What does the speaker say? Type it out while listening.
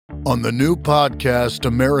On the new podcast,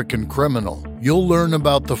 American Criminal, you'll learn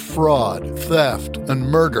about the fraud, theft, and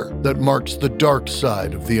murder that marks the dark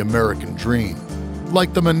side of the American dream.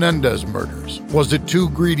 Like the Menendez murders. Was it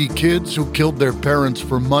two greedy kids who killed their parents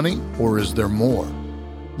for money, or is there more?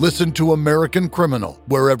 Listen to American Criminal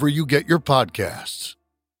wherever you get your podcasts.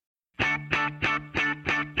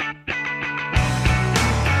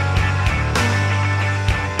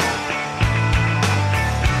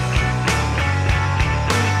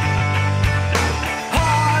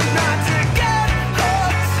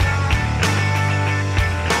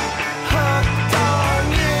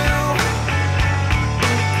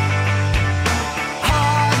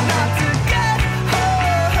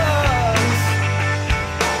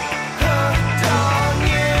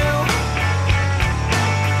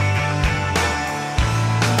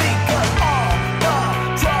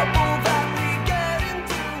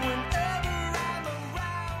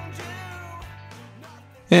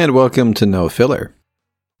 And welcome to No Filler,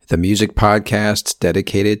 the music podcast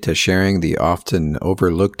dedicated to sharing the often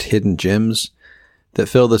overlooked hidden gems that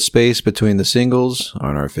fill the space between the singles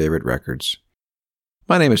on our favorite records.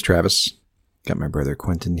 My name is Travis. Got my brother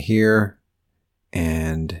Quentin here,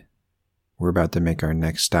 and we're about to make our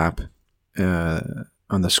next stop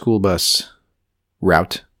on the school bus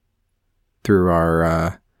route through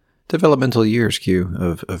our developmental years, Q,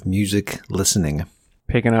 of music listening.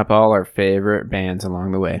 Picking up all our favorite bands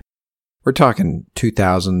along the way. We're talking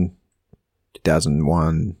 2000,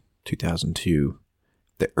 2001, 2002,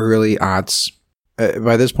 the early aughts.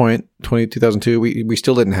 By this point, 2002, we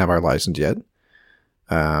still didn't have our license yet.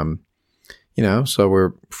 So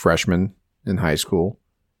we're freshmen in high school,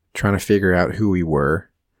 trying to figure out who we were.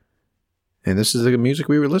 And this is the music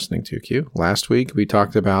we were listening to, Q. Last week, we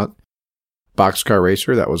talked about Boxcar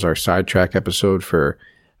Racer. That was our sidetrack episode for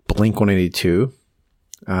Blink-182.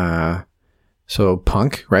 So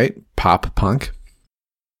punk, right? Pop punk.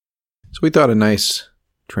 So we thought a nice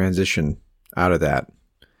transition out of that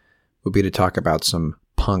would be to talk about some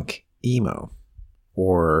punk emo,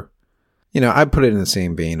 or, I put it in the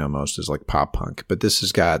same vein almost as like pop punk, but this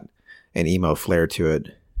has got an emo flair to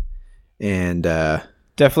it. And,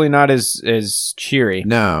 definitely not as cheery.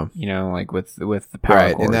 No. Like with the power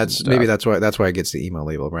right. chords And maybe that's why it gets the emo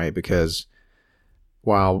label, right? Because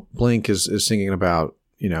while Blink is singing about,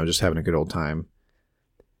 just having a good old time,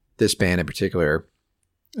 this band in particular,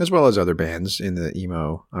 as well as other bands in the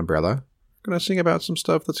emo umbrella, are going to sing about some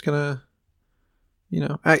stuff that's going to, you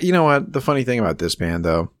know what? The funny thing about this band,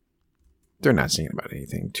 though, they're not singing about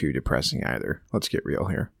anything too depressing either. Let's get real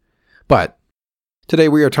here. But today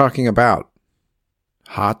we are talking about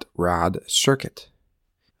Hot Rod Circuit,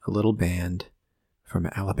 a little band from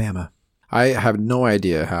Alabama. I have no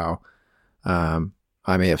idea how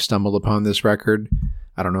I may have stumbled upon this record.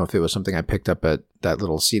 I don't know if it was something I picked up at that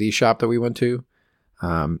little CD shop that we went to.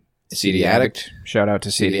 CD Addict. Shout out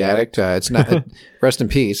to CD Addict. It's not, rest in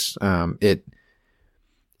peace. It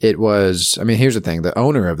was, here's the thing. The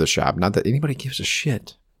owner of the shop, not that anybody gives a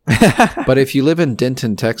shit, but if you live in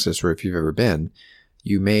Denton, Texas, or if you've ever been,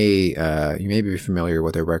 you may be familiar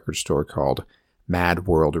with a record store called Mad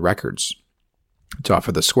World Records. It's off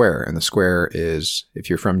of the Square, and the Square is, if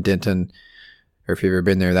you're from Denton, or if you've ever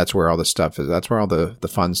been there, that's where all the stuff is. That's where all the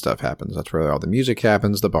fun stuff happens. That's where all the music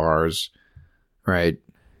happens, the bars, right?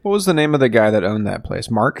 What was the name of the guy that owned that place?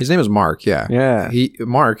 Mark? His name is Mark, yeah. Yeah.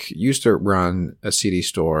 Mark used to run a CD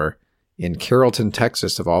store in Carrollton,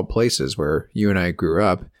 Texas, of all places, where you and I grew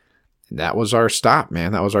up. And that was our stop,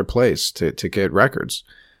 man. That was our place to get records,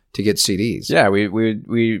 to get CDs. Yeah,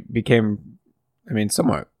 we became,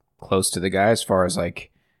 somewhat close to the guy as far as like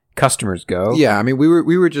customers go. Yeah, we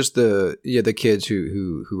were just the kids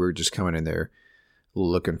who were just coming in there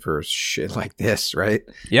looking for shit like this, right?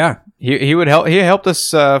 Yeah, he would help. He helped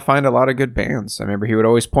us find a lot of good bands. I remember he would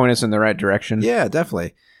always point us in the right direction. Yeah,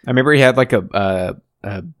 definitely. I remember he had like a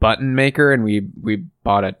button maker, and we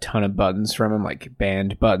bought a ton of buttons from him, like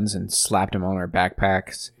band buttons, and slapped them on our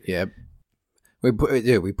backpacks. Yep. We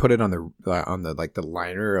put it on the like the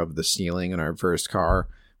liner of the ceiling in our first car.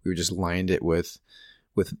 We just lined it with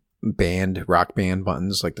rock band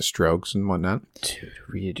buttons like the Strokes and whatnot. Dude,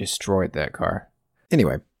 we destroyed that car.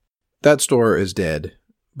 Anyway, that store is dead,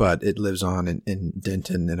 but it lives on in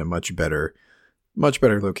Denton in a much better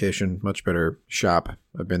location, much better shop.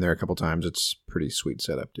 I've been there a couple times. It's pretty sweet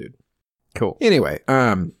setup, dude. Cool. Anyway,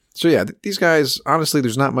 so yeah, these guys, honestly,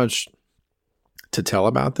 there's not much to tell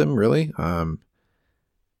about them, really.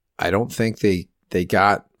 I don't think they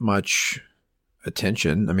got much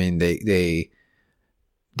attention.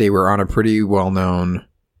 They were on a pretty well-known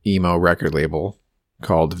emo record label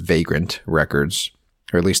called Vagrant Records,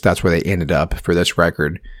 or at least that's where they ended up for this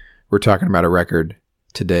record, we're talking about a record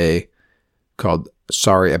today called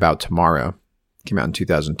Sorry About Tomorrow. Came out in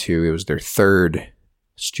 2002. It was their third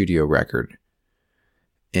studio record.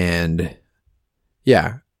 And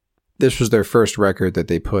yeah, this was their first record that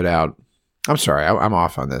they put out. I'm sorry, I'm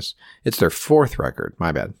off on this. It's their fourth record.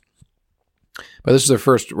 My bad. But this is their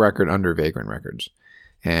first record under Vagrant Records.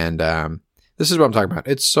 And this is what I'm talking about.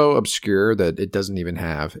 It's so obscure that it doesn't even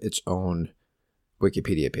have its own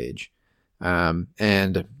Wikipedia page.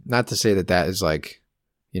 And not to say that that is like,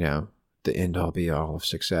 you know, the end all be all of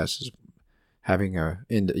success is having a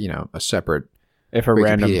separate. If a Wikipedia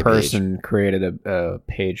random person created a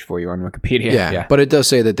page for you on Wikipedia. Yeah. But it does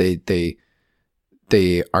say that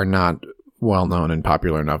they are not well known and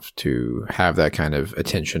popular enough to have that kind of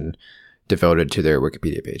attention devoted to their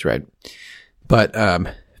Wikipedia page, right? But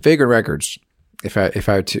Vagrant Records, if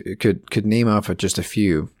I could name off just a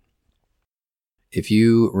few, if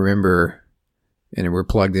you remember, and we're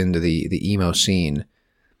plugged into the emo scene,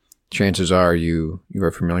 chances are you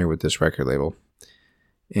are familiar with this record label.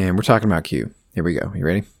 And we're talking about Q. Here we go. You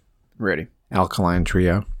ready? Ready. Alkaline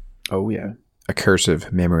Trio. Oh, yeah. A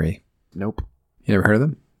Cursive Memory. Nope. You never heard of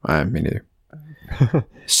them? Me neither.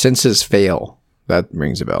 Senses Fail. That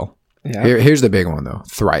rings a bell. Yeah. Here's the big one, though.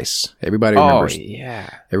 Thrice. Everybody remembers. Oh, yeah.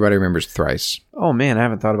 Everybody remembers Thrice. Oh, man, I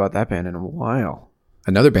haven't thought about that band in a while.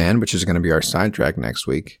 Another band, which is going to be our sidetrack next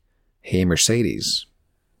week, Hey Mercedes.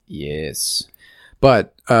 Yes.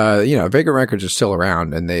 But, Vagrant Records is still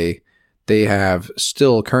around, and they have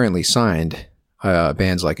still currently signed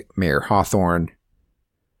bands like Mayor Hawthorne,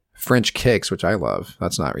 French Kicks, which I love.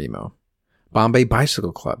 That's not emo. Bombay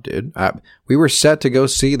Bicycle Club, dude. We were set to go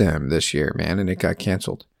see them this year, man, and it got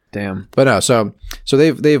canceled. Damn. But no, so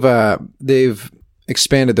they've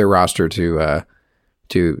expanded their roster to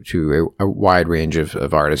a wide range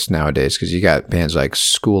of artists nowadays, because you got bands like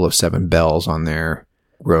School of Seven Bells on there,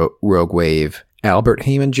 Rogue Wave. Albert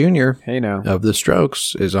Heyman Jr. Hey now. Of the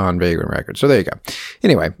Strokes is on Vagrant Records. So there you go.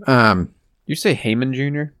 Anyway, you say Heyman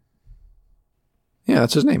Jr.? Yeah,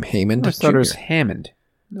 that's his name, Heyman. I thought it was Hammond.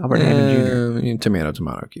 Albert Hammond Jr.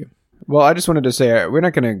 Tomato Q. Well, I just wanted to say we're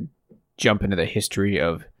not going to jump into the history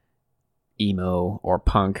of emo or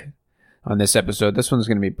punk on this episode. This one's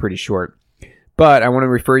going to be pretty short. But I want to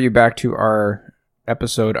refer you back to our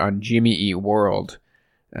episode on Jimmy Eat World,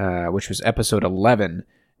 which was episode 11,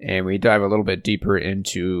 and we dive a little bit deeper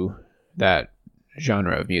into that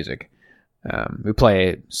genre of music. We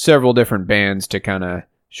play several different bands to kind of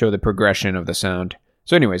show the progression of the sound.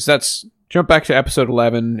 So anyways, let's jump back to episode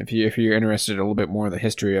 11 if you're interested in a little bit more of the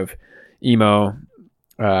history of emo.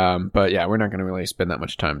 But yeah, we're not going to really spend that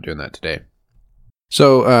much time doing that today.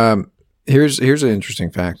 So here's an interesting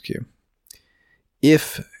fact, Q.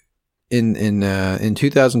 If in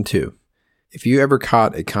 2002, if you ever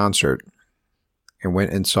caught a concert and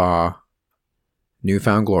went and saw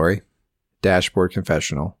Newfound Glory, Dashboard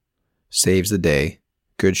Confessional, Saves the Day,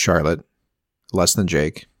 Good Charlotte, Less Than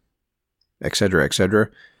Jake, etc.,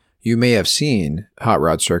 you may have seen Hot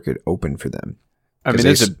Rod Circuit open for them. I mean,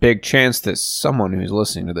 there's a big chance that someone who's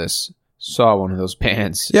listening to this saw one of those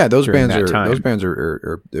bands. Yeah, those bands are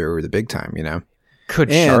the big time, you know.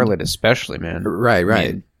 Good Charlotte, especially, man. Right. I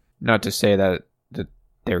mean, not to say that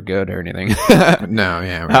they're good or anything. No,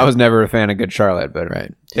 yeah. Right. I was never a fan of Good Charlotte, but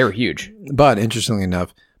they were huge. But interestingly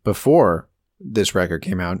enough, before this record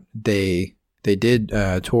came out, they did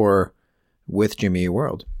tour with Jimmy Eat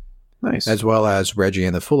World. Nice. As well as Reggie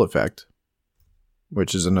and the Full Effect,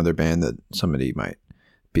 which is another band that somebody might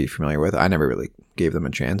be familiar with. I never really gave them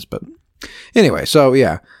a chance, but anyway, so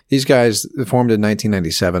yeah, these guys formed in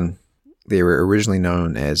 1997. They were originally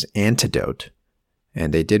known as Antidote,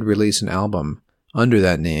 and they did release an album under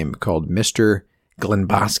that name called Mr.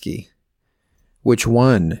 Glenboski, which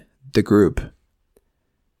won the group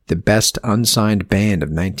the Best Unsigned Band of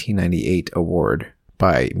 1998 award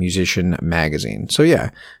by Musician Magazine. So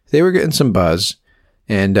yeah, they were getting some buzz,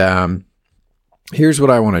 and here's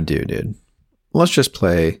what I want to do, dude. Let's just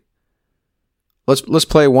play. Let's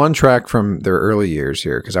play one track from their early years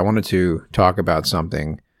here, because I wanted to talk about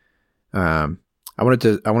something. I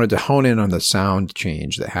wanted to hone in on the sound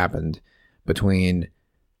change that happened between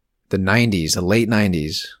the 90s, the late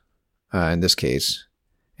 90s, in this case,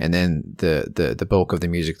 and then the bulk of the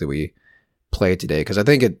music that we play today, because I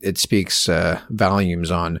think it speaks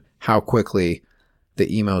volumes on how quickly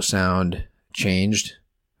the emo sound changed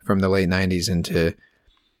from the late 90s into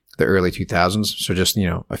the early 2000s. So just,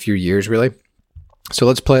 a few years really. So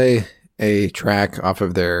let's play a track off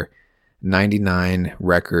of their 99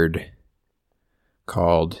 record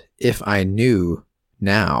called If I Knew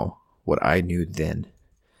Now What I Knew Then.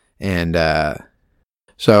 And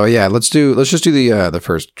So yeah, let's just do the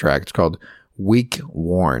first track. It's called Week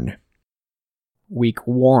Worn. Week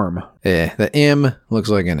warm. Yeah, the M looks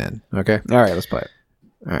like an N. Okay. All right, let's play it.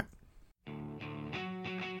 All right.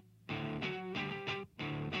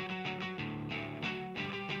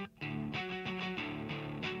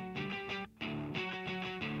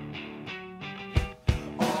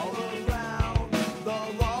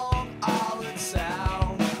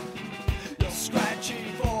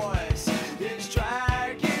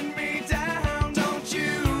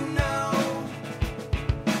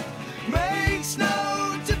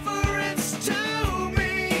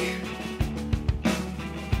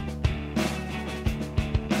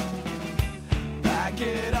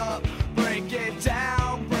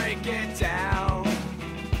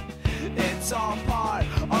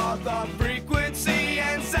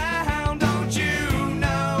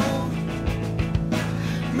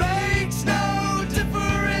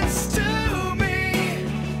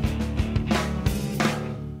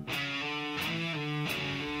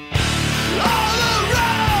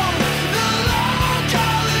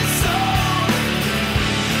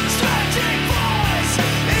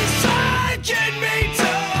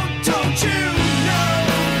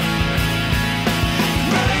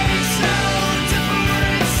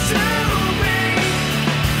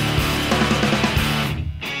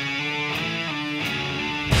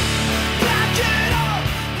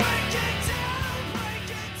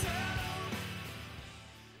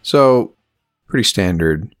 So, pretty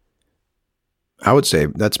standard. I would say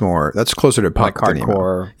that's closer to punk, like than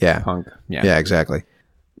hardcore, emo. Yeah, punk. yeah, exactly.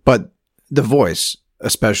 But the voice,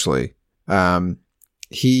 especially, and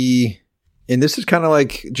this is kind of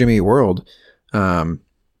like Jimmy Eat World. The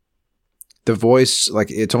voice,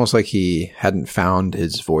 like it's almost like he hadn't found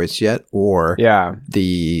his voice yet, or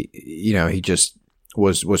he just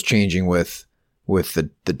was changing with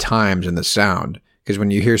the times and the sound. Because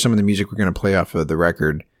when you hear some of the music we're going to play off of the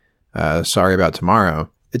record, Sorry About Tomorrow,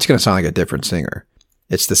 it's going to sound like a different singer.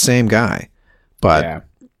 It's the same guy, but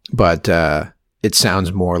it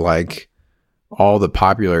sounds more like all the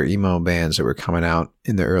popular emo bands that were coming out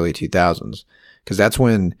in the early 2000s. Because that's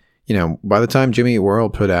when, by the time Jimmy Eat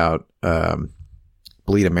World put out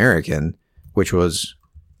Bleed American, which was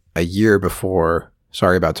a year before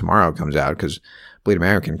Sorry About Tomorrow comes out, because Bleed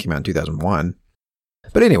American came out in 2001.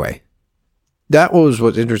 But anyway, that was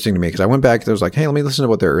what's interesting to me, because I went back and I was like, hey, let me listen to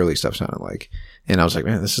what their early stuff sounded like. And I was like,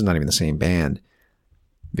 man, this is not even the same band.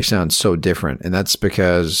 They sound so different. And that's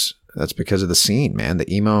because of the scene, man. The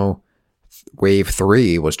emo wave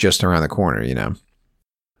 3 was just around the corner,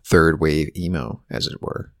 third wave emo, as it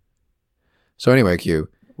were. So anyway, Q.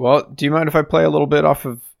 Well, do you mind if I play a little bit off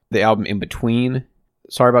of the album in between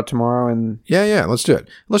Sorry About Tomorrow and... Yeah, let's do it.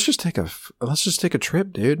 Let's just take a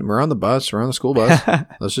trip, dude. We're on the bus. We're on the school bus.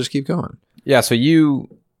 Let's just keep going. Yeah, so you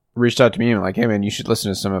reached out to me and were like, hey, man, you should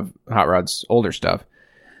listen to some of Hot Rod's older stuff.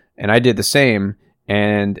 And I did the same.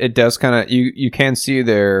 And it does kind of... You can see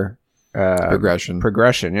their... Progression,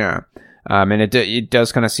 yeah. And it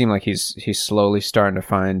does kind of seem like he's slowly starting to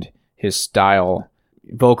find his style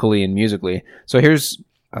vocally and musically. So here's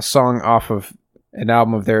a song off of an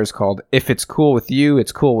album of theirs called If It's Cool With You,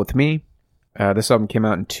 It's Cool With Me. This album came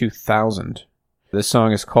out in 2000. This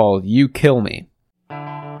song is called You Kill Me.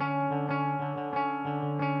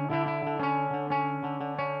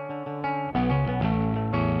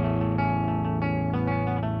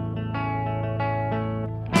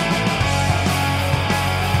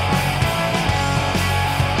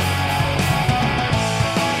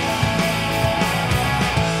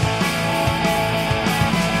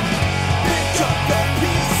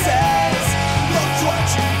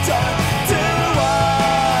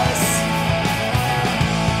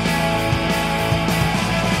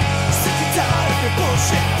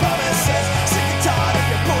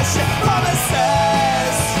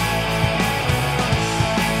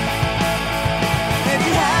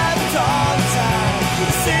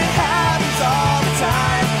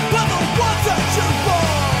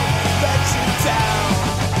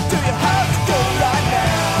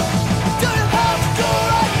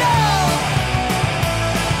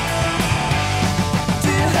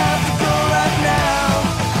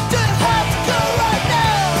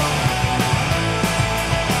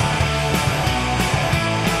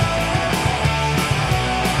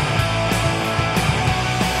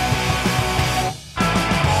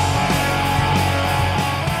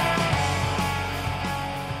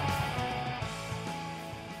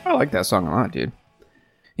 I like that song a lot, dude.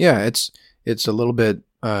 Yeah, it's a little bit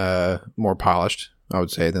more polished, I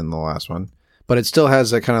would say, than the last one, but it still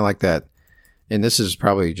has that kind of like that. and this is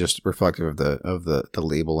probably just reflective of the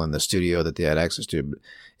label and the studio that they had access to, but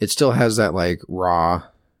it still has that like more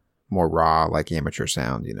raw, like amateur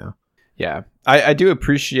sound, you know? Yeah. I do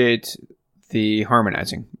appreciate the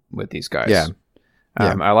harmonizing with these guys. Yeah.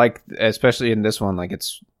 I like, especially in this one, like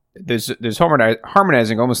there's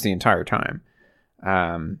harmonizing almost the entire time.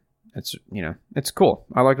 It's, you know, it's cool.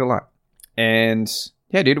 I like it a lot. And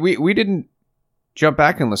yeah, dude, we didn't jump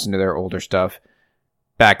back and listen to their older stuff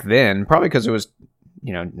back then, probably because it was,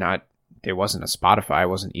 you know, there wasn't a Spotify, it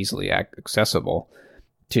wasn't easily accessible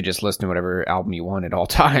to just listen to whatever album you want at all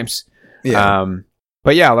times. Yeah.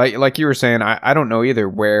 But yeah, like you were saying, I don't know either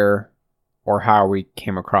where or how we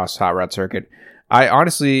came across Hot Rod Circuit. I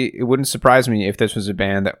honestly, it wouldn't surprise me if this was a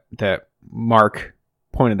band that Mark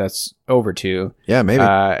pointed us over to. Yeah, maybe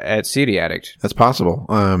at CD Addict. that's possible.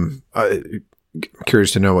 I'm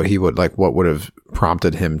curious to know what what would have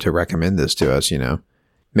prompted him to recommend this to us. You know,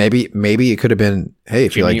 maybe it could have been, hey,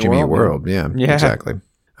 if you like Jimmy Eat World, yeah, exactly.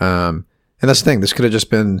 And that's the thing. This could have just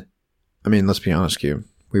been. I mean, let's be honest, Q.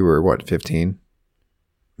 We were what, 15?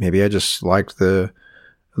 Maybe I just liked the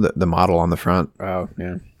model on the front. Oh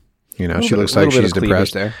yeah. You know, she looks like she's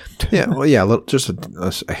depressed. There. Yeah, well, yeah, just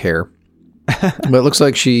a hair. But it looks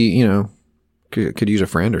like she, you know, could use a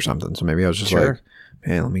friend or something. So maybe I was just like,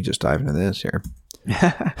 man, let me just dive into this here.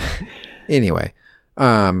 Anyway.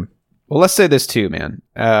 Well, let's say this too, man.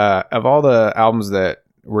 Of all the albums that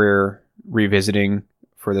we're revisiting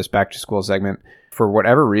for this back to school segment, for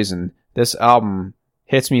whatever reason, this album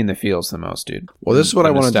hits me in the feels the most, dude. Well, this is what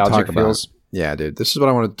I wanted to talk about. Feels. Yeah, dude. This is what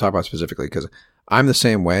I wanted to talk about specifically because I'm the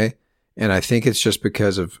same way. And I think it's just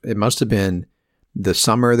because it must have been the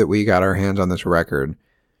summer that we got our hands on this record.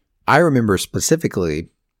 I remember specifically,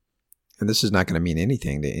 and this is not going to mean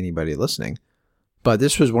anything to anybody listening, but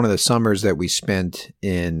this was one of the summers that we spent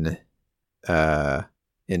in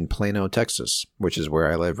Plano, Texas, which is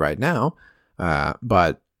where I live right now.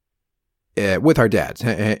 But with our dads,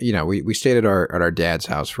 you know, we stayed at our dad's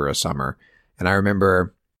house for a summer. And I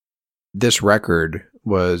remember this record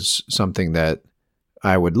was something that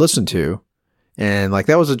I would listen to. And like,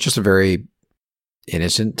 that was just a very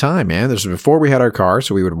innocent time, man. This was before we had our car.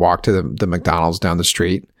 So we would walk to the McDonald's down the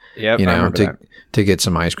street, you know, to get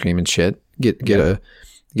some ice cream and shit, get a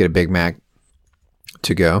Big Mac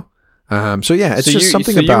to go. So yeah, it's just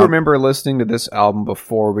something about. You remember listening to this album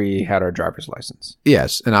before we had our driver's license?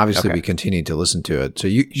 Yes. And obviously we continued to listen to it. So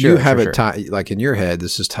you have it tied, like in your head,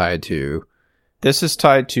 this is tied to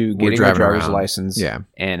getting a driver's license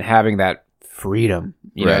and having that freedom,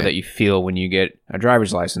 you know, that you feel when you get a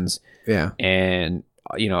driver's license. Yeah. And,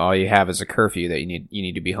 you know, all you have is a curfew that you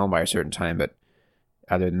need to be home by a certain time. But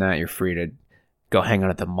other than that, you're free to go hang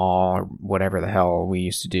out at the mall or whatever the hell we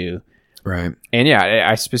used to do. Right. And yeah,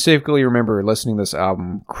 I specifically remember listening to this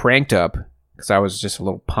album cranked up because I was just a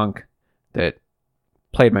little punk that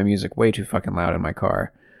played my music way too fucking loud in my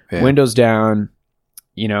car. Yeah. Windows down,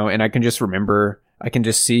 you know, and I can just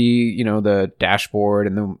see, you know, the dashboard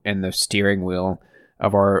and the steering wheel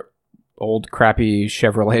of our old crappy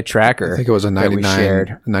Chevrolet Tracker. I think it was a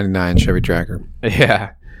 99 Chevy Tracker.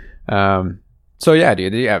 Yeah. So yeah,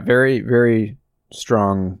 dude. Yeah, very, very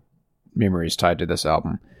strong memories tied to this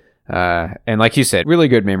album. And like you said, really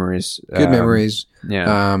good memories. Good memories.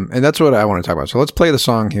 Yeah. And that's what I want to talk about. So let's play the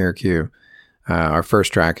song here, Q. Our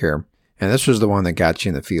first track here. And this was the one that got you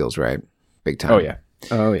in the feels, right? Big time.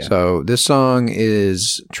 Oh, yeah. So this song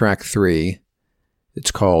is track 3.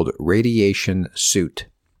 It's called Radiation Suit.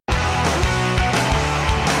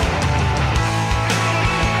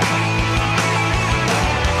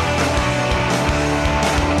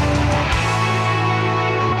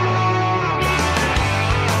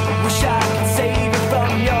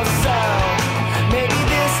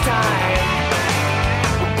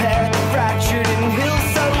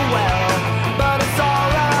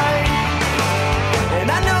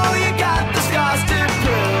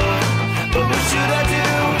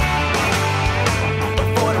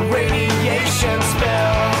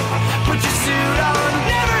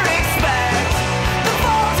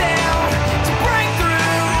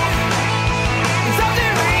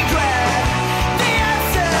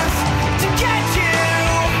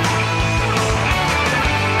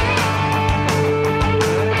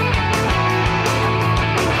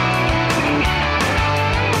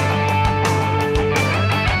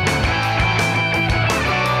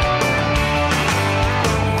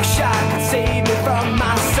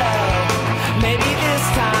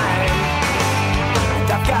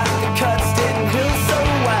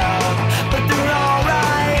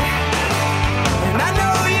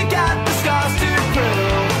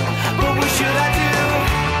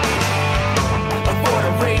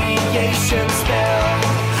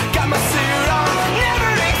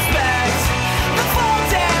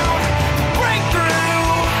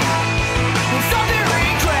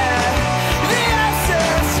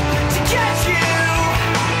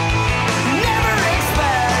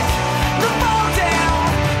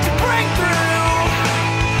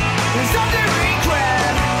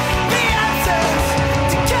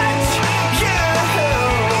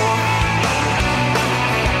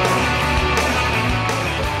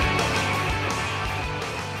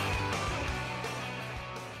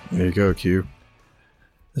 you go, Q.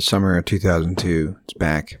 The summer of 2002. It's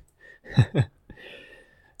back.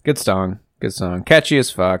 Good song. Good song. Catchy as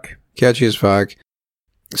fuck. Catchy as fuck.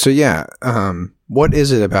 So yeah, what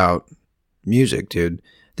is it about music, dude,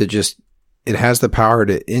 that just, it has the power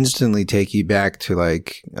to instantly take you back to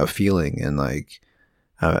like a feeling and like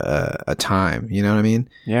a time, you know what I mean?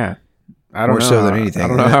 Yeah. I don't More know. so than anything. I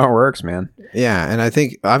don't know how it works, man. Yeah, and I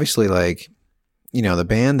think obviously like, you know, the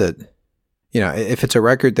band that, you know, if it's a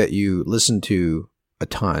record that you listen to a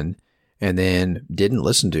ton and then didn't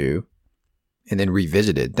listen to and then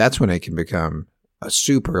revisited, that's when it can become a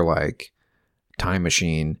super like time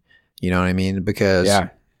machine, you know what I mean? Because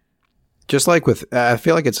just like with, I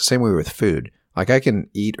feel like it's the same way with food. Like I can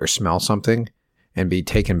eat or smell something and be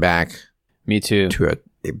taken back. Me too. To a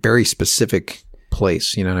very specific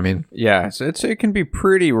place, you know what I mean? Yeah, so it can be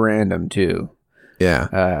pretty random too.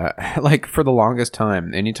 Yeah. Like for the longest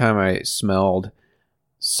time, anytime I smelled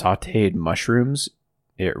sauteed mushrooms,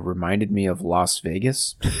 it reminded me of Las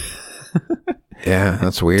Vegas. Yeah,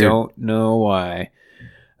 that's weird. Don't know why.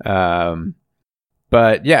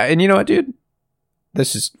 But yeah, and you know what, dude?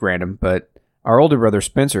 This is random, but our older brother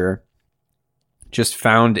Spencer just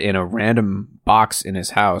found in a random box in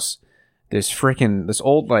his house this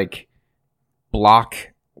old like block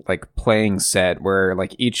like playing set where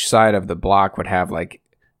like each side of the block would have like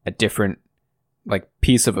a different like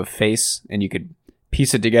piece of a face, and you could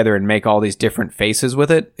piece it together and make all these different faces with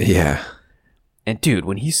it. Yeah. And dude,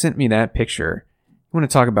 when he sent me that picture, you want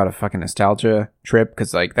to talk about a fucking nostalgia trip?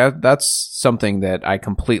 Because like that's something that I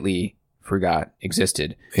completely forgot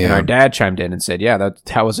existed. Yeah. And our dad chimed in and said, yeah,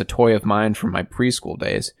 that was a toy of mine from my preschool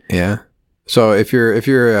days. Yeah. So if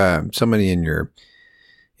you're somebody in your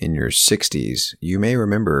 60s, you may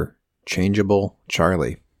remember Changeable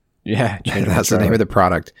Charlie. Yeah, that's the name of the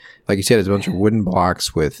product. Like you said, it's a bunch of wooden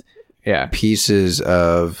blocks with pieces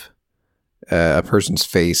of a person's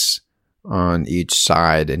face on each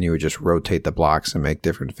side, and you would just rotate the blocks and make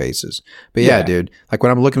different faces. But yeah, dude, like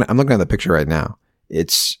when I'm looking at the picture right now,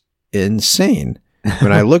 it's insane.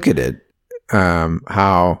 When I look at it, I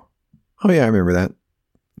remember that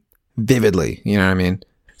vividly. You know what I mean?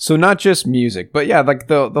 So not just music, but yeah, like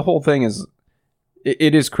the whole thing is,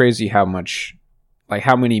 it is crazy how much, like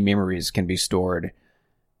how many memories can be stored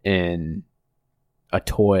in a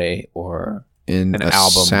toy or in an a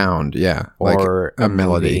album, sound, or like a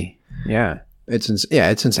melody. Yeah, it's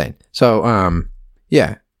insane. So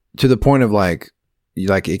to the point of like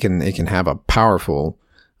it can have a powerful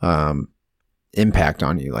impact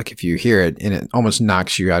on you. Like if you hear it and it almost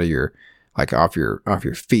knocks you out of your, like off your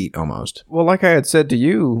feet almost. Well, like I had said to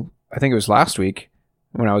you, I think it was last week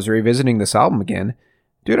when I was revisiting this album again,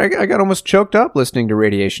 dude, I got almost choked up listening to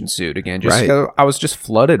Radiation Suit again. I was just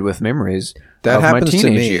flooded with memories of my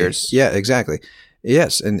teenage years. Yeah, exactly.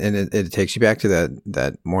 Yes, and it takes you back to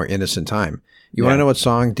that more innocent time. You want to know what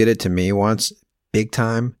song did it to me once, big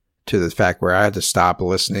time, to the fact where I had to stop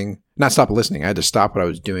listening. Not stop listening. I had to stop what I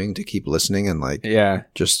was doing to keep listening and like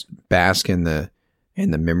just bask in the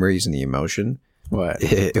memories and the emotion. What?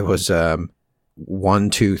 It was 1,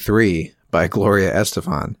 2, 3 by Gloria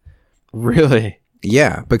Estefan. Really?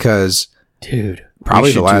 Yeah, because dude,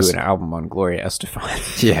 probably the last do an album on Gloria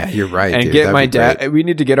Estefan. Yeah, you're right. And dude. get my dad. Great. We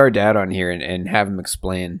need to get our dad on here and have him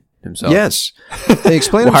explain himself. Yes,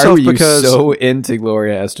 explain Why himself are you because so into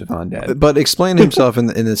Gloria Estefan, Dad. But explain himself in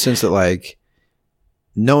the sense that like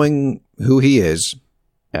knowing who he is.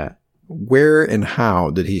 Yeah. Where and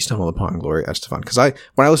how did he stumble upon Gloria Estefan? Because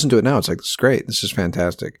when I listen to it now, it's like, this is great. This is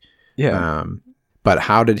fantastic. Yeah. But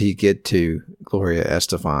how did he get to Gloria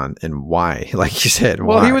Estefan and why? Like you said,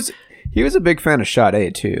 well, why? he was a big fan of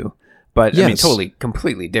Sade too, but I mean, totally,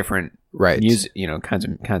 completely different, music, kinds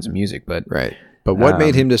of music. But But what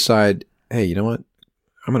made him decide? Hey, you know what?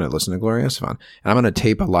 I'm going to listen to Gloria Estefan, and I'm going to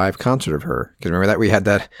tape a live concert of her. Because remember that we had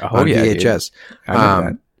that on VHS. Dude. I know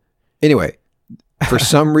that. Anyway, for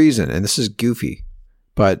some reason, and this is goofy,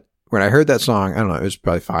 but when I heard that song, I don't know, it was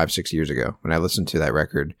probably 5-6 years ago when I listened to that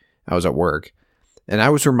record. I was at work. And I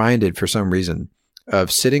was reminded for some reason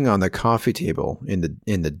of sitting on the coffee table in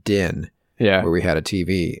the den where we had a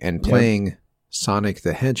TV and playing Sonic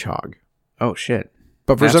the Hedgehog. Oh, shit.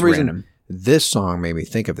 But for some reason, this song made me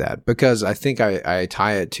think of that because I think I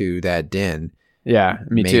tie it to that den. Yeah,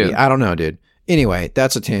 me too. I don't know, dude. Anyway,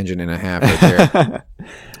 that's a tangent and a half right there.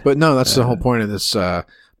 But no, that's the whole point of this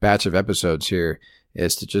batch of episodes here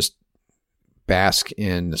is to just bask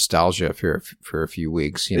in nostalgia for a few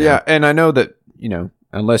weeks. You know? Yeah, and I know that,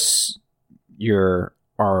 unless you're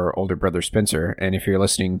our older brother Spencer, and if you're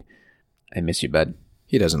listening, I miss you, bud.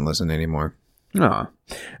 He doesn't listen anymore. No.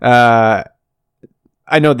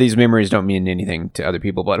 I know these memories don't mean anything to other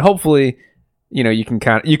people, but hopefully, you can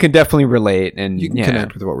definitely relate and you can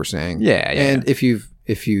connect with what we're saying. Yeah. And if you've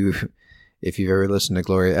ever listened to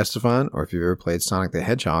Gloria Estefan, or if you've ever played Sonic the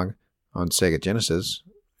Hedgehog on Sega Genesis,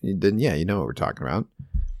 then you know what we're talking about.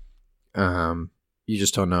 You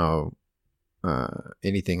just don't know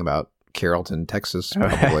anything about Carrollton, Texas,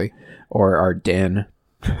 probably, or our den.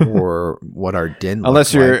 or what our den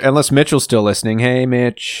unless Mitchell's still listening. Hey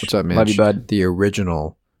Mitch, what's up, Mitch? Love you, bud. The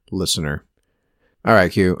original listener. All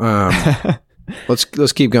right, Q.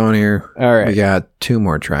 Let's keep going here. All right, we got 2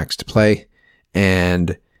 more tracks to play,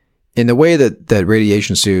 and in the way that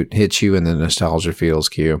Radiation Suit hits you in the nostalgia feels,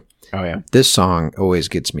 Q. Oh yeah, this song always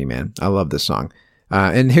gets me, man. I love this song,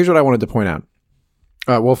 and here's what I wanted to point out.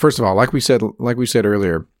 Well, first of all, like we said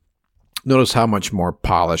earlier, notice how much more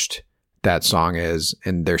polished that song is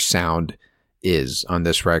and their sound is on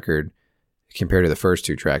this record compared to the first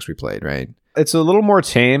 2 tracks we played, right? It's a little more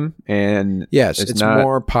tame, and yes, it's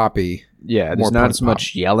more poppy. Yeah, there's not as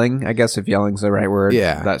much yelling, I guess, if yelling's the right word.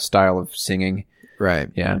 Yeah. That style of singing. Right.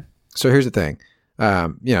 Yeah. So here's the thing.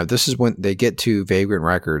 This is when they get to Vagrant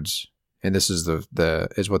Records, and this is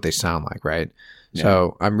is what they sound like, right? Yeah.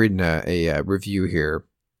 So I'm reading a review here.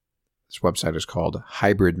 This website is called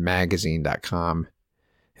hybridmagazine.com.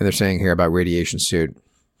 And they're saying here about Radiation Suit,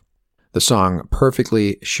 the song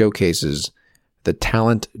perfectly showcases the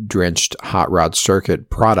talent-drenched hot rod circuit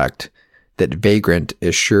product that Vagrant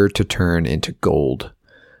is sure to turn into gold.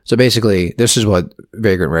 So basically, this is what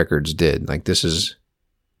Vagrant Records did. Like,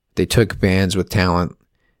 they took bands with talent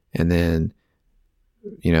and then,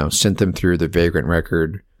 sent them through the Vagrant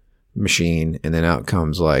record machine, and then out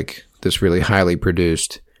comes like this really highly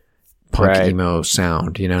produced punk emo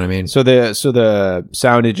sound. You know what I mean? So the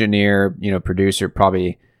sound engineer, producer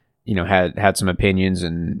probably, had some opinions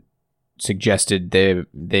and suggested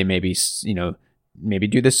they maybe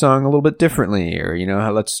do this song a little bit differently, or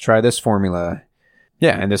let's try this formula.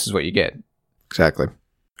 Yeah, and this is what you get. Exactly.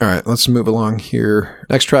 All right, let's move along here.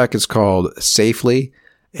 Next track is called Safely,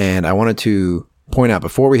 and I wanted to point out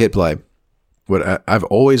before we hit play, what I've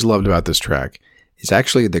always loved about this track is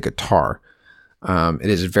actually the guitar. It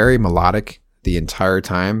is very melodic the entire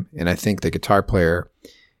time, and I think the guitar player,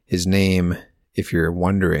 his name, if you're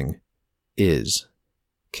wondering, is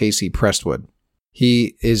Casey Prestwood.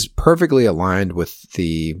 He is perfectly aligned with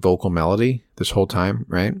the vocal melody this whole time,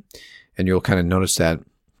 right? And you'll kind of notice that.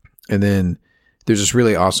 And then there's this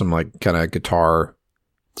really awesome, like, kind of guitar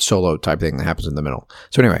solo type thing that happens in the middle.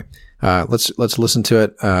 So anyway, let's listen to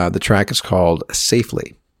it. The track is called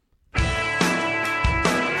Safely.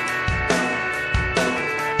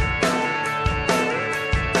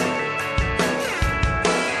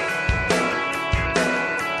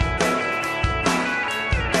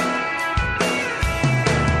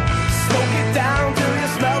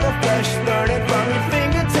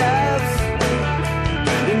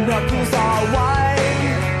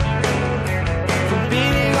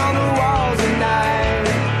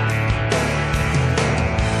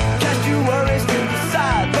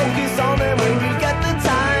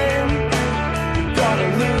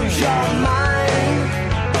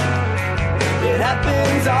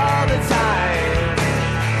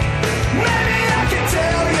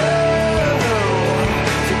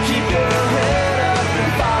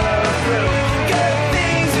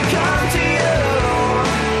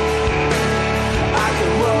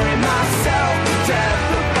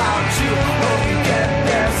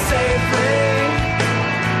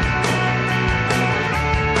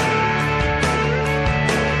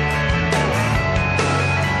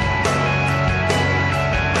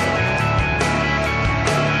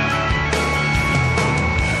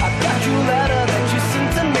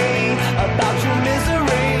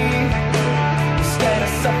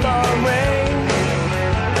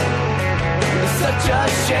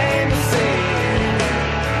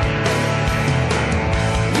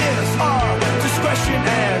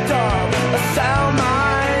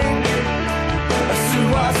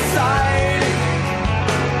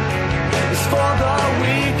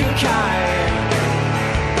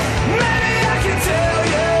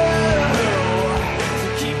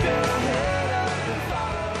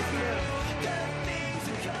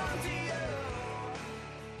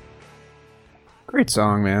 Great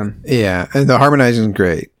song, man. Yeah, and the harmonizing is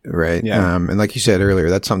great, right? Yeah. And like you said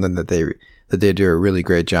earlier, that's something that they do a really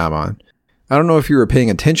great job on. I don't know if you were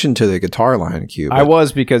paying attention to the guitar line, Q. I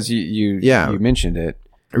was, because you mentioned it.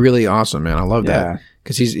 Really awesome, man. I love that,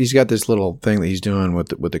 because he's got this little thing that he's doing with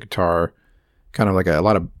the guitar, kind of like a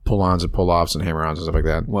lot of pull-ons and pull-offs and hammer-ons and stuff like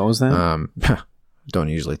that. What was that? Don't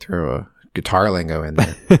usually throw a guitar lingo in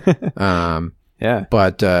there. Yeah,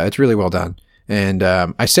 but it's really well done. And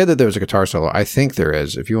I said that there was a guitar solo. I think there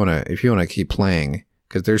is. If you wanna keep playing,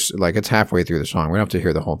 because there's like it's halfway through the song. We don't have to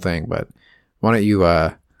hear the whole thing, but why don't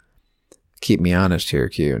you keep me honest here,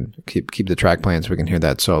 Q, and keep the track playing so we can hear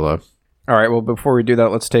that solo. All right. Well, before we do that,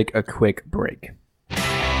 let's take a quick break.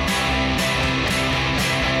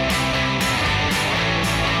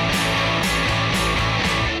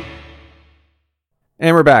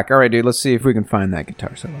 And we're back. All right, dude. Let's see if we can find that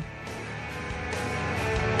guitar solo.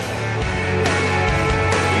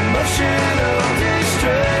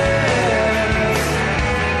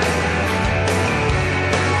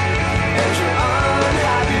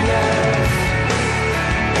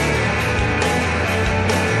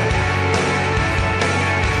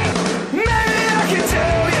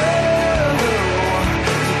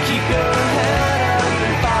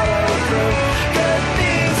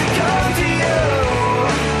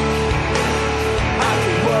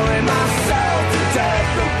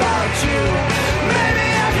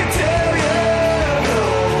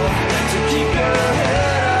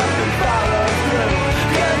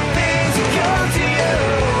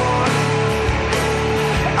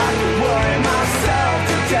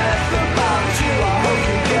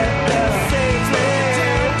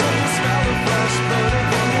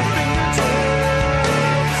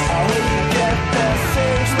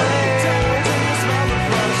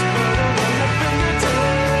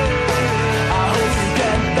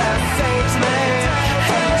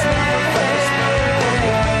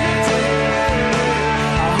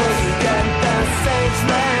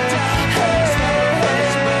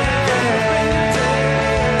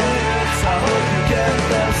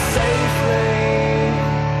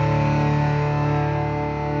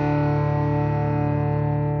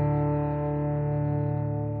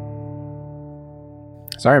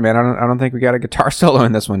 Sorry, man. I don't think we got a guitar solo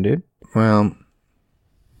in this one, dude. Well,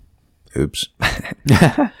 oops.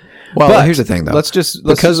 Well, here's the thing, though.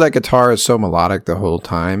 Because that guitar is so melodic the whole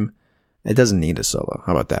time, it doesn't need a solo.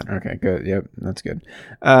 How about that? Okay, good. Yep, that's good.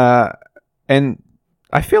 And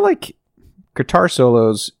I feel like guitar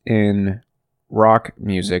solos in rock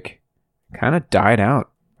music kind of died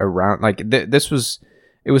out around. Like it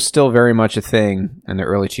was still very much a thing in the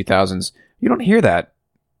early 2000s. You don't hear that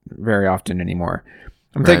very often anymore.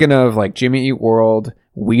 I'm thinking of like Jimmy Eat World.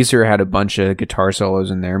 Weezer had a bunch of guitar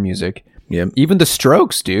solos in their music. Yep. Even the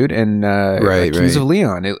Strokes, dude, and Kings of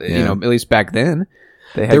Leon. You know, at least back then,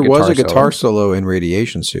 they had. There was a guitar solo in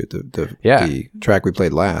Radiation Suit, the track we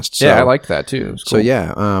played last. So, yeah, I liked that too. It was cool. So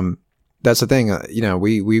yeah, that's the thing. You know,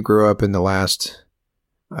 we grew up in I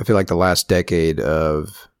feel like the last decade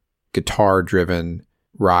of guitar-driven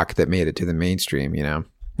rock that made it to the mainstream. You know.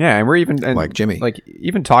 Yeah, and we're even like Jimmy, like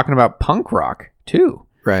even talking about punk rock too,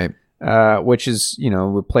 right? Which is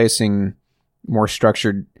replacing more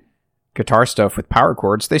structured guitar stuff with power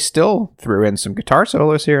chords. They still threw in some guitar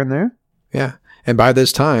solos here and there. Yeah, and by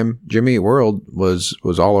this time, Jimmy Eat World was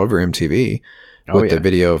all over MTV with the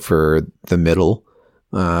video for The Middle.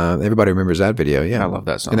 Everybody remembers that video. Yeah, I love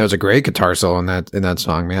that song. And there was a great guitar solo in that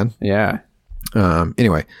song, man. Yeah.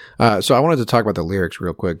 Anyway, so I wanted to talk about the lyrics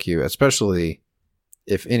real quick, Q, especially.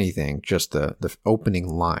 If anything, just the opening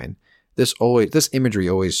line. This imagery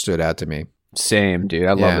always stood out to me. Same, dude.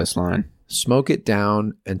 I love this line. Smoke it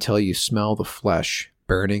down until you smell the flesh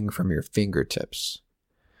burning from your fingertips.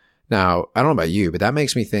 Now, I don't know about you, but that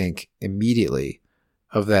makes me think immediately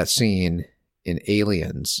of that scene in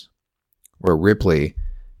Aliens where Ripley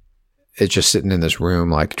is just sitting in this room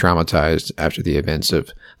like traumatized after the events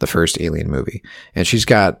of the first Alien movie. And she's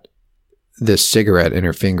got this cigarette in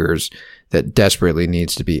her fingers that desperately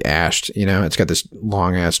needs to be ashed. You know, it's got this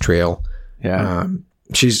long ass trail. Yeah.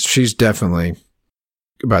 She's definitely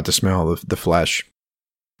about to smell the flesh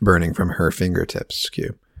burning from her fingertips.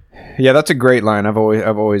 Q. Yeah, that's a great line. I've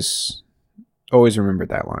always remembered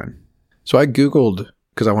that line. So I Googled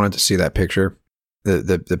because I wanted to see that picture,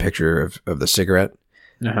 the picture of the cigarette.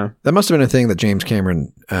 Uh-huh. That must have been a thing that James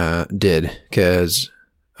Cameron did because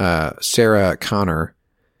Sarah Connor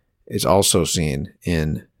is also seen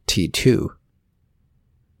in T2.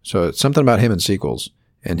 So it's something about him in sequels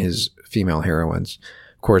and his female heroines.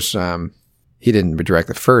 Of course, he didn't direct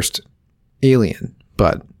the first Alien,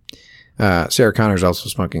 but Sarah Connor's also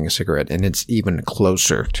smoking a cigarette, and it's even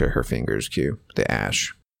closer to her fingers, Q, the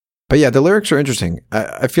ash. But yeah, the lyrics are interesting.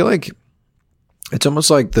 I feel like it's almost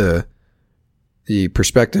like the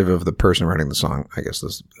perspective of the person writing the song, I guess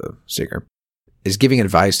the singer, is giving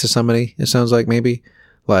advice to somebody, it sounds like maybe.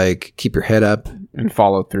 Like, keep your head up. And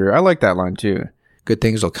follow through. I like that line too. Good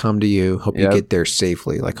things will come to you. Hope you get there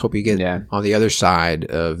safely. Like, hope you get on the other side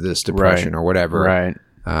of this depression or whatever. Right.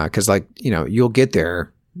 Because, you'll get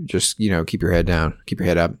there. Just, keep your head down. Keep your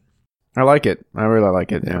head up. I like it. I really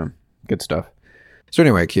like it. Yeah. Good stuff. So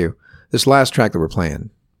anyway, Q, this last track that we're playing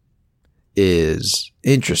is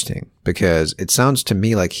interesting because it sounds to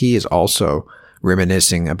me like he is also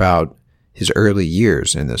reminiscing about his early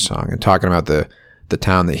years in this song and talking about the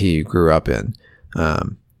town that he grew up in.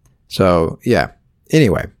 So yeah.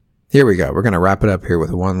 Anyway, here we go. We're going to wrap it up here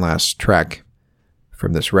with one last track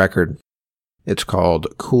from this record. It's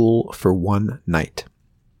called Cool for One Night.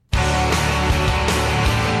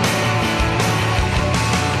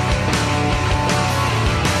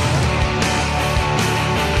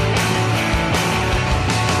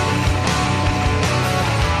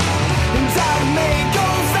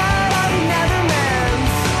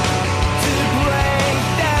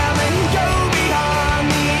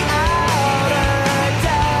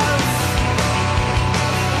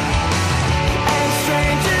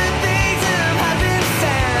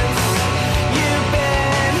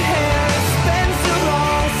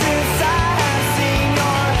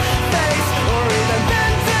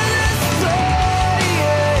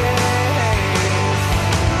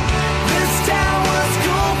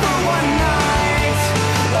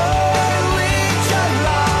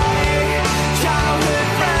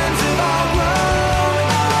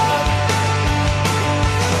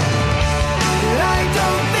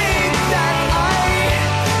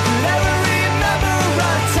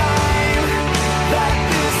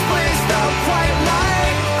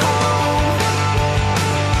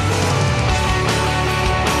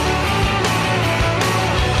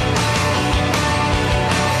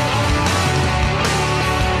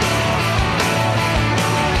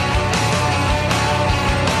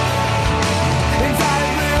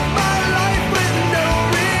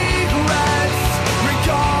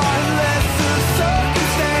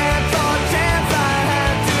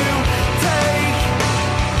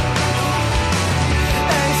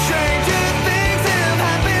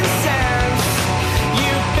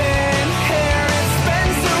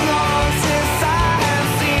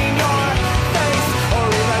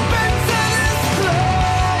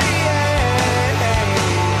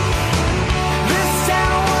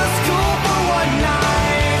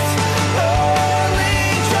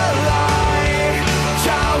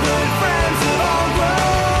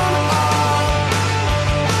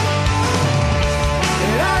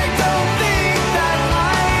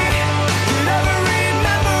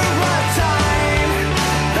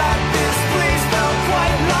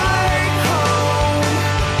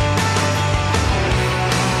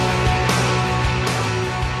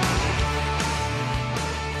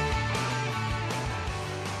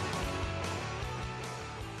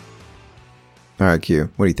 All right, Q,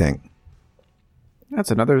 what do you think? That's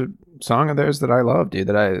another song of theirs that I love, dude.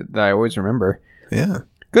 That I always remember. Yeah,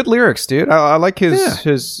 good lyrics, dude. I like his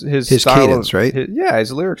style cadence, of, right?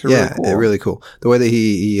 His lyrics are really cool. Yeah, really cool. The way that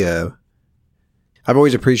he I've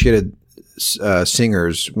always appreciated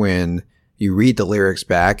singers when you read the lyrics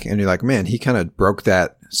back and you're like, man, he kind of broke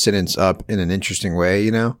that sentence up in an interesting way, you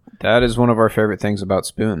know? That is one of our favorite things about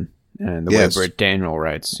Spoon and the way Britt Daniel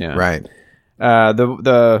writes. Yeah, right.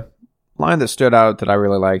 The line that stood out that I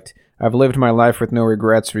really liked: "I've lived my life with no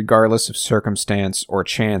regrets, regardless of circumstance or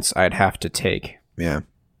chance I'd have to take." Yeah.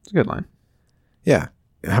 It's a good line. Yeah.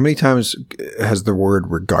 How many times has the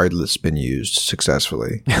word regardless been used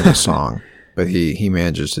successfully in a song? But he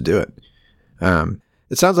manages to do it.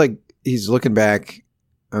 It sounds like he's looking back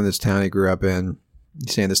on this town he grew up in.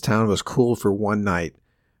 He's saying this town was cool for one night,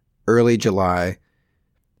 early July.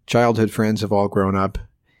 Childhood friends have all grown up.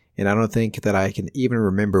 And I don't think that I can even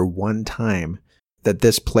remember one time that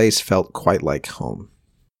this place felt quite like home.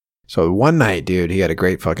 So one night, dude, he had a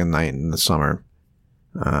great fucking night in the summer.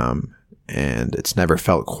 And it's never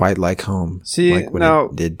felt quite like home. See, like when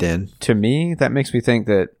it did then. To me, that makes me think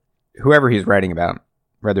that whoever he's writing about,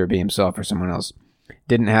 whether it be himself or someone else,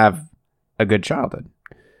 didn't have a good childhood.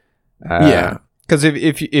 Yeah. Because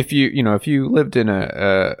if you lived in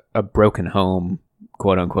a broken home,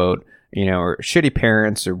 quote unquote, or shitty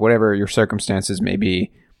parents or whatever your circumstances may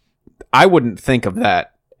be, I wouldn't think of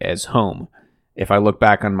that as home. If I look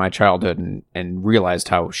back on my childhood and realized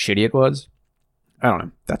how shitty it was, I don't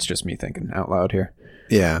know. That's just me thinking out loud here.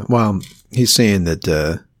 Yeah. Well, he's saying that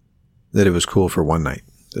it was cool for one night.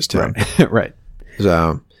 This town, right?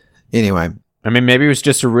 So anyway, I mean, maybe it was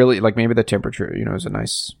just maybe the temperature, it was a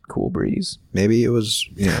nice cool breeze. Maybe it was,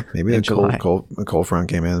 maybe a cold front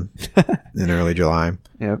came in early July.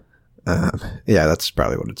 Yep. Yeah, that's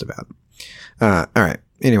probably what it's about. All right.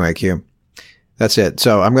 Anyway, Q, that's it.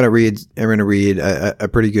 So I'm going to read a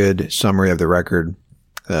pretty good summary of the record.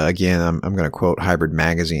 Again, I'm going to quote Hybrid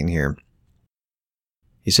Magazine here.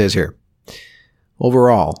 He says here,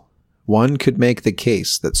 overall, one could make the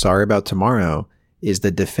case that Sorry About Tomorrow is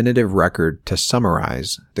the definitive record to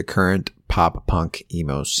summarize the current pop-punk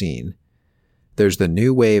emo scene. There's the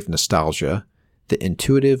new wave nostalgia, the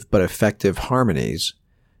intuitive but effective harmonies,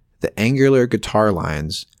 the angular guitar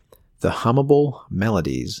lines, the hummable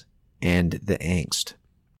melodies, and the angst.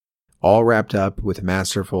 All wrapped up with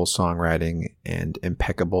masterful songwriting and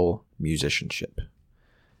impeccable musicianship.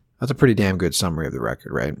 That's a pretty damn good summary of the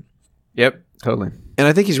record, right? Yep, totally. And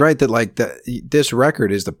I think he's right that this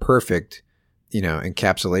record is the perfect,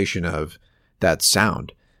 encapsulation of that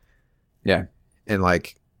sound. Yeah. And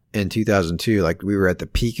in 2002, we were at the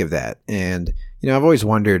peak of that. And, I've always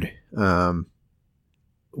wondered, we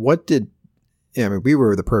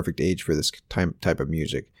were the perfect age for this type of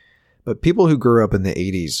music. But people who grew up in the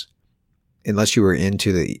 80s, unless you were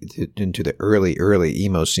into the early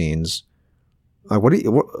emo scenes, what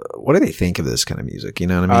do they think of this kind of music? You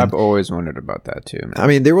know what I mean? I've always wondered about that too, man. I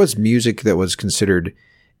mean, there was music that was considered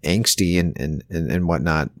angsty and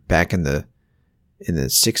whatnot back in the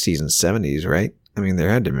 60s and 70s, right? I mean, there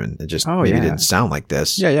had to have been. It just didn't sound like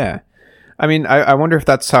this. Yeah. I mean, I wonder if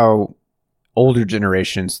that's how older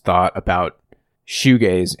generations thought about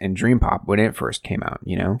shoegaze and dream pop when it first came out,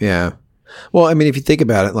 Yeah. Well, I mean, if you think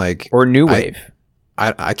about it, or new wave.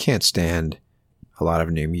 I can't stand a lot of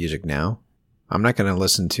new music now. I'm not going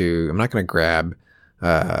to grab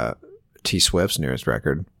T Swift's newest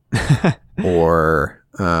record and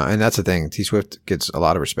that's the thing. T Swift gets a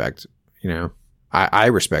lot of respect. I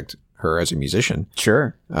respect her as a musician.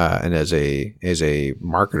 Sure. And as a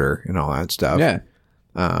marketer and all that stuff. Yeah.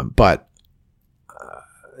 But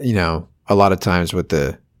a lot of times with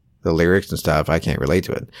the lyrics and stuff, I can't relate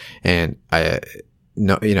to it. And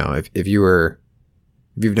if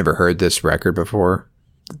you've never heard this record before,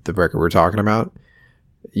 the record we're talking about,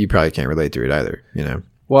 you probably can't relate to it either,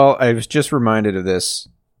 Well, I was just reminded of this.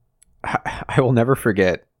 I will never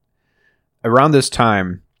forget. Around this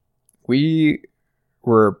time, we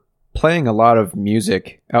were playing a lot of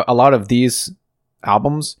music, a lot of these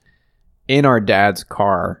albums in our dad's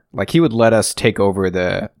car. He would let us take over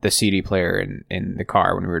the CD player in the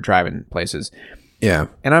car when we were driving places. Yeah.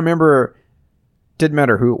 And I remember, didn't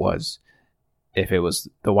matter who it was, if it was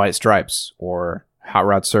the White Stripes or Hot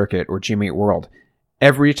Rod Circuit or Jimmy Eat World,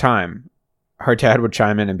 every time our dad would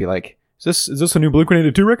chime in and be like, is this a new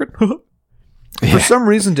Blink-182 record? For some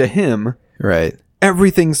reason to him, right,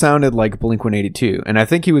 everything sounded like Blink-182. And I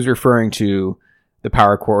think he was referring to the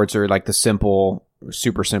power chords or the simple,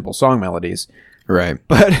 super simple song melodies. Right.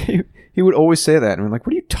 But he would always say that. And we're like,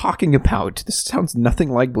 what are you talking about? This sounds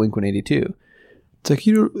nothing like Blink-182. It's like,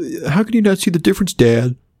 how can you not see the difference,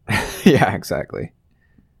 Dad? Yeah, exactly.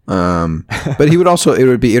 But he would also, it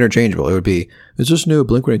would be interchangeable. It would be, is this a new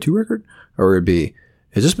Blink-182 record? Or it would be,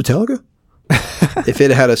 is this Metallica? If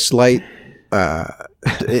it had a slight,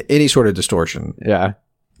 any sort of distortion. Yeah.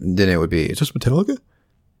 Then it would be, is this Metallica?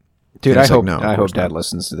 Dude, I hope Dad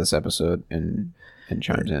listens to this episode and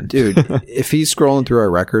chimes in. Dude, if he's scrolling through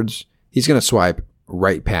our records, he's going to swipe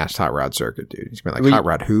right past Hot Rod Circuit, dude. He's going to be like, Hot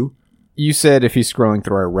Rod who? You said if he's scrolling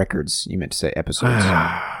through our records, you meant to say episodes.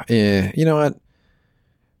 Yeah, you know what?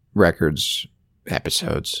 Records,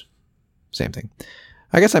 episodes, same thing.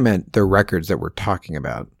 I guess I meant the records that we're talking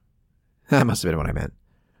about. That must have been what I meant.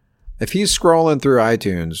 If he's scrolling through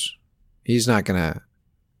iTunes, he's not going to,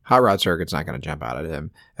 Hot Rod Circuit's not going to jump out at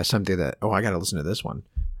him as something that, I got to listen to this one.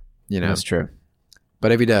 That's true.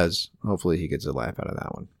 But if he does, hopefully he gets a laugh out of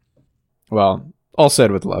that one. Well, all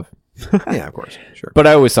said with love. Yeah, of course. Sure. But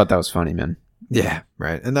I always thought that was funny, man. Yeah,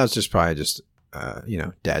 right. And that's just probably just,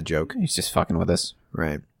 dad joke. He's just fucking with us.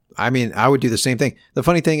 Right. I mean, I would do the same thing. The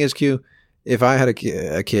funny thing is, Q, if I had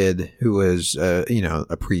a kid who was, a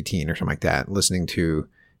preteen or something like that, listening to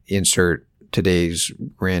insert today's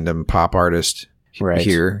random pop artist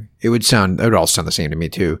here, it would all sound the same to me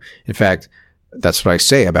too. In fact, that's what I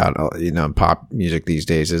say about, pop music these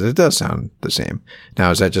days is it does sound the same. Now,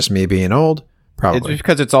 is that just me being old? Probably. It's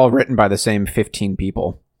because it's all written by the same 15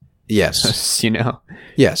 people. Yes.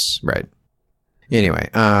 Yes, right. Anyway,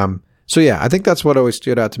 so yeah, I think that's what always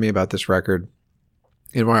stood out to me about this record.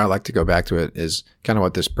 And why I like to go back to it is kind of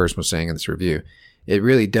what this person was saying in this review. It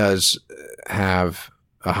really does have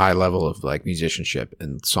a high level of musicianship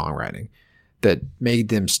and songwriting that made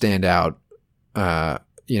them stand out,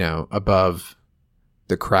 above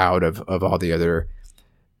the crowd of all the other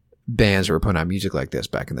bands that were putting out music like this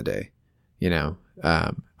back in the day. The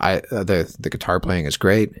guitar playing is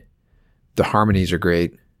great. The harmonies are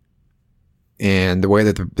great. And the way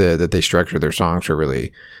that they structure their songs are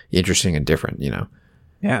really interesting and different,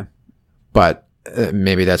 Yeah. But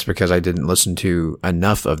maybe that's because I didn't listen to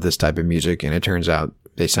enough of this type of music, and it turns out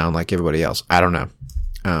they sound like everybody else. I don't know.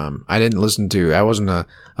 I didn't listen to. I wasn't a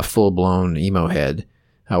full blown emo head.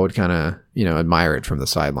 I would kind of admire it from the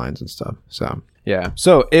sidelines and stuff. So yeah.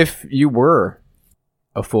 So if you were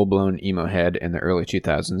a full blown emo head in the early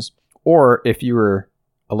 2000s, or if you were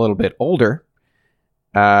a little bit older,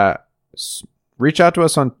 reach out to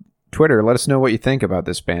us on Twitter. Let us know what you think about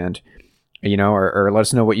this band, or let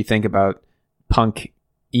us know what you think about punk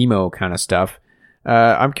emo kind of stuff.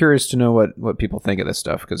 I'm curious to know what people think of this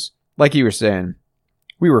stuff, because like you were saying,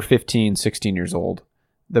 we were 15, 16 years old,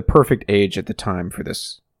 the perfect age at the time for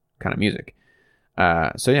this kind of music.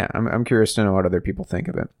 So yeah, I'm curious to know what other people think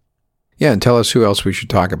of it. Yeah, and tell us who else we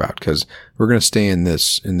should talk about, because we're going to stay in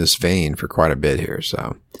this vein for quite a bit here.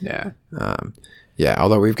 So yeah, yeah.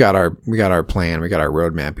 Although we got our plan, we got our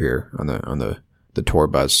roadmap here on the tour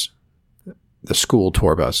bus, the school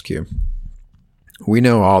tour bus. Q. We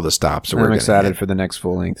know all the stops. So I'm excited for the next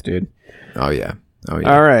full length, dude. Oh yeah.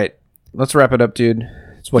 All right, let's wrap it up, dude.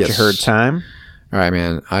 It's what you heard time. All right,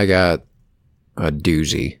 man. I got a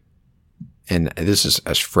doozy, and this is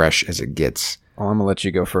as fresh as it gets. Well, I'm gonna let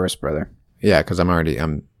you go first, brother. Yeah, because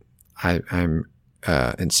I'm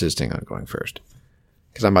insisting on going first,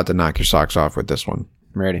 because I'm about to knock your socks off with this one.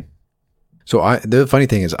 I'm ready. So the funny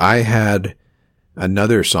thing is, I had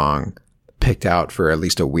another song picked out for at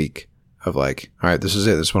least a week of like, all right, this is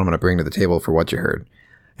it. This is what I'm going to bring to the table for what you heard.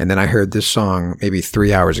 And then I heard this song maybe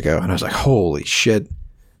 3 hours ago, and I was like, holy shit.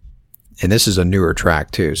 And this is a newer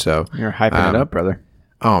track too. So you're hyping it up, brother.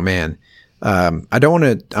 Oh man. I don't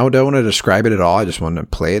want to describe it at all. I just want to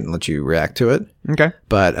play it and let you react to it. Okay.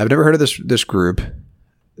 But I've never heard of this group.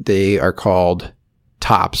 They are called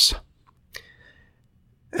Tops.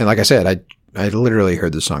 And like I said, I literally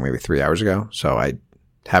heard this song maybe 3 hours ago, so I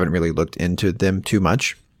haven't really looked into them too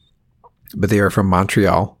much. But they are from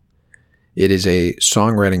Montreal. It is a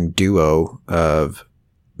songwriting duo of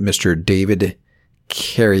Mr. David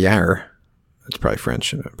Carrière. That's probably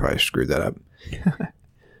French. I probably screwed that up.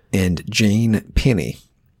 And Jane Penny.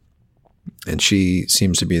 And she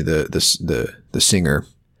seems to be the singer.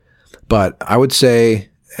 But I would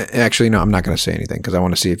say, actually, no, I'm not going to say anything because I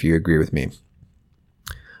want to see if you agree with me.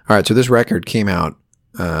 All right, so this record came out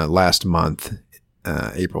last month,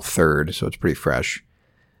 April 3rd, so it's pretty fresh.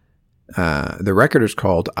 The record is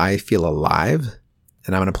called I Feel Alive,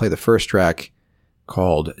 and I'm going to play the first track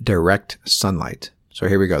called Direct Sunlight. So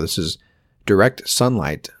here we go. This is Direct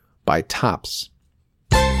Sunlight by Tops.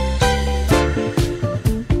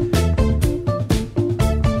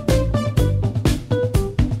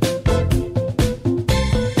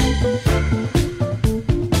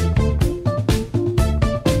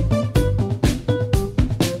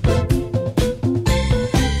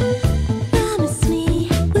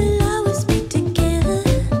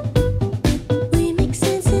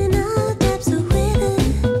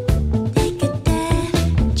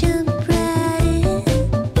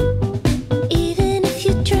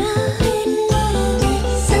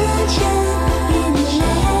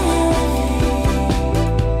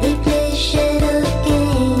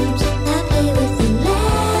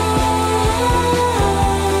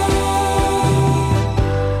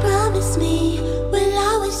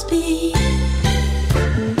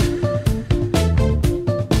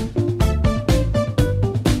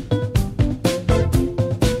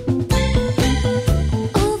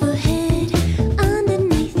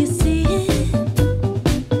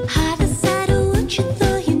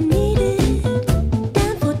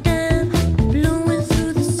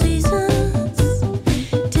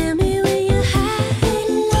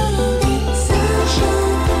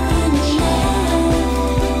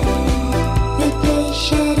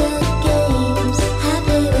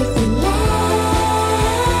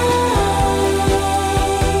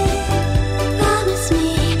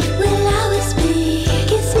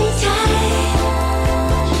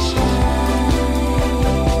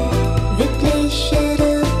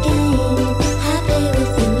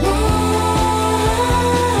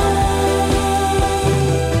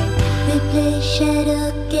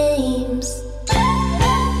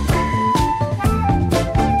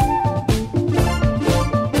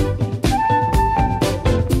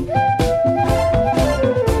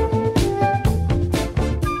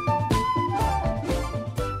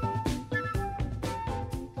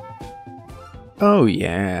 Oh,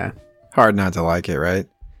 yeah. Hard not to like it, right?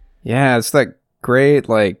 Yeah, it's that great,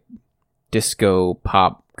 like, disco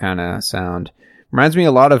pop kind of sound. Reminds me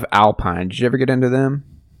a lot of Alpine. Did you ever get into them?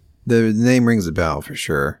 The name rings a bell for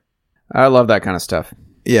sure. I love that kind of stuff.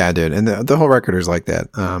 Yeah, dude. And the whole record is like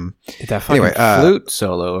that. That fucking flute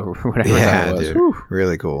solo or whatever that was. Dude.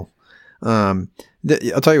 Really cool. I'll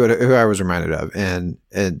tell you who I was reminded of, and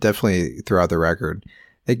definitely throughout the record,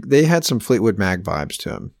 They had some Fleetwood Mac vibes to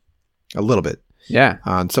them, a little bit. Yeah.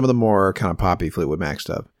 On some of the more kind of poppy Fleetwood Mac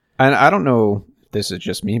stuff. And I don't know if this is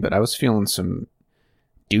just me, but I was feeling some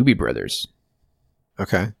Doobie Brothers.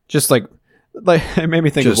 Okay. Just like it made me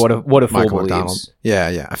think Just of what a fool Michael believes. McDonald.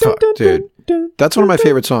 Yeah. Dude, that's one of my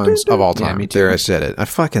favorite songs of all time. Yeah, me too. There, I said it. I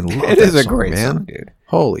fucking love It that is a song, great man. song, dude.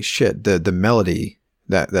 Holy shit. The melody,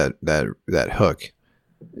 that hook.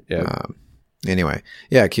 Yeah. Anyway,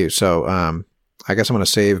 yeah, cute. So, I guess I'm going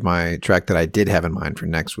to save my track that I did have in mind for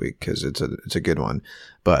next week because it's a good one.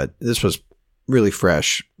 But this was really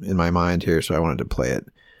fresh in my mind here, so I wanted to play it.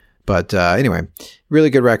 But anyway, really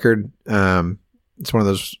good record. It's one of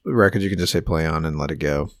those records you can just say play on and let it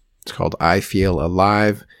go. It's called I Feel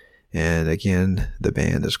Alive. And again, the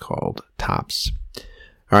band is called Tops.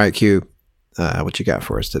 All right, Q, what you got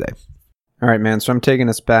for us today? All right, man. So I'm taking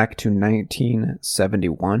us back to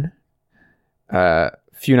 1971. A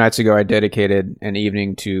few nights ago, I dedicated an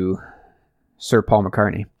evening to Sir Paul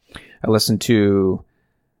McCartney. I listened to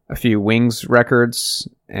a few Wings records,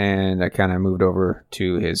 and I kind of moved over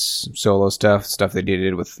to his solo stuff that he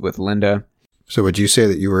did with Linda. So would you say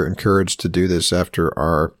that you were encouraged to do this after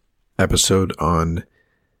our episode on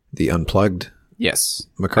the Unplugged? Yes,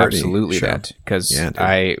 McCartney absolutely show? that. Because Yeah, dude.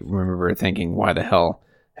 I remember thinking, why the hell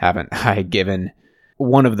haven't I given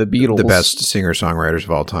one of the Beatles The best singer-songwriters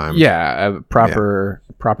of all time. a proper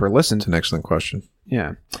listen? It's an excellent question.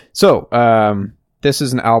 Yeah. So this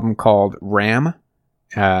is an album called Ram,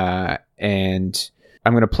 and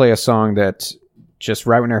I'm going to play a song that just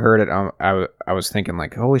right when I heard it, I was thinking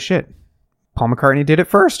like, holy shit, Paul McCartney did it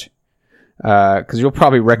first. Because you'll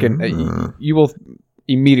probably you will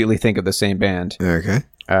immediately think of the same band. Okay.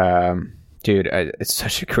 Dude, it's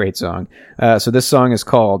such a great song. So this song is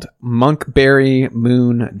called Monkberry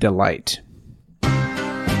Moon Delight.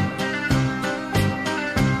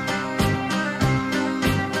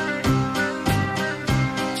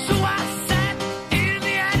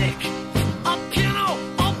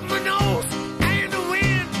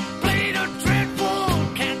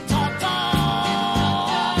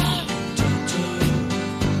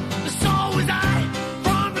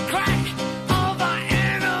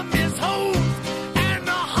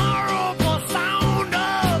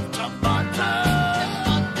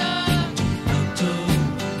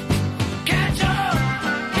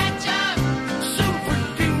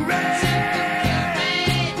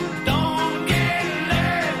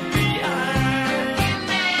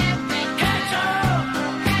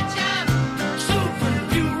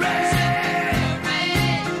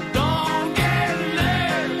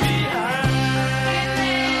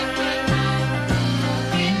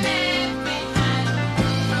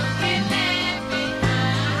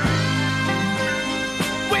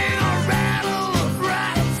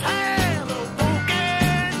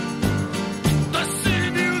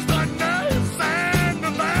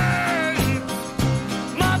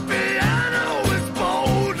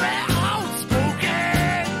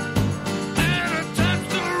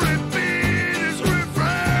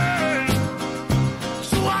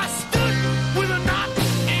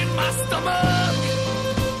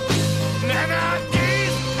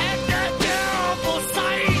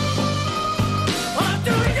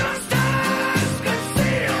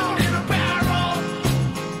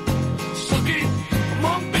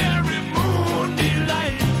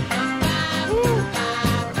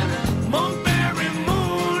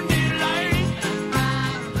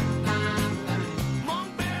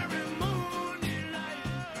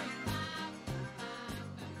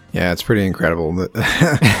 Yeah, it's pretty incredible.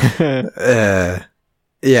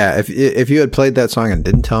 Yeah, if you had played that song and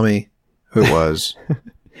didn't tell me who it was,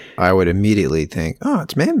 I would immediately think, oh,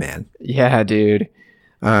 it's Man Man. Yeah, dude.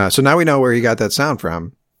 So now we know where he got that sound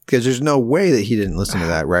from, because there's no way that he didn't listen to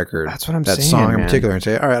that record. That's what I'm that saying, song in man. particular, and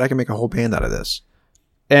say, all right, I can make a whole band out of this.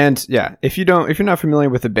 And yeah, if you're not familiar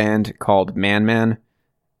with a band called Man Man,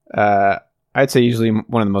 I'd say usually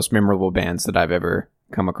one of the most memorable bands that I've ever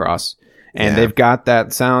come across. And Yeah. they've got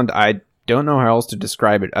that sound. I don't know how else to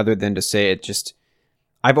describe it other than to say it just,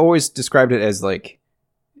 I've always described it as like,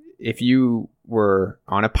 if you were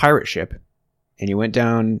on a pirate ship and you went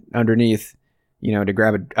down underneath, to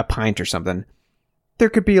grab a pint or something, there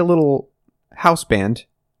could be a little house band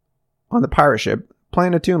on the pirate ship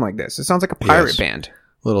playing a tune like this. It sounds like a pirate Yes. band.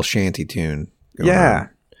 Little shanty tune. going Yeah. on.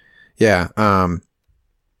 Yeah.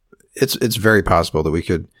 It's very possible that we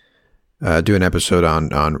could do an episode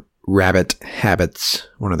on Rabbit Habits,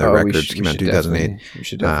 one of their records came out in 2008. We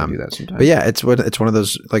should definitely do that sometime. But yeah, it's one of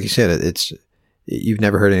those, like you said, it's you've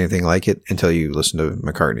never heard anything like it until you listen to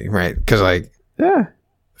McCartney, right? Because yeah.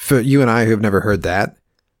 for you and I who have never heard that,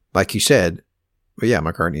 like you said, but yeah,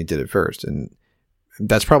 McCartney did it first, and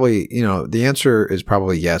that's probably, the answer is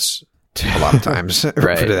probably yes a lot of times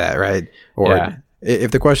Right. for that, right? Or Yeah.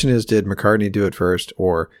 if the question is, did McCartney do it first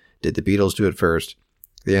or did the Beatles do it first?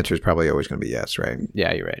 The answer is probably always going to be yes, right?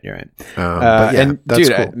 Yeah, you're right. But yeah, and that's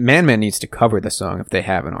dude, cool. Man Man needs to cover the song if they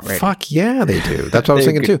haven't already. Fuck yeah, they do. That's what I was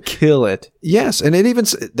They thinking too. could kill it. Yes, and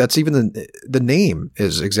that's even the name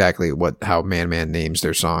is exactly how Man names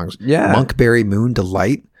their songs. Yeah. Monkberry Moon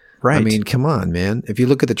Delight. Right. I mean, come on, man. If you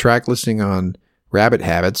look at the track listing on Rabbit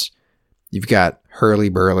Habits, you've got Hurly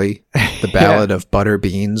Burly, the Ballad of Butter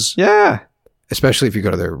Beans. Yeah. Especially if you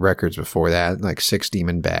go to their records before that, like Six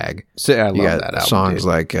Demon Bag. So, I love You got that album, songs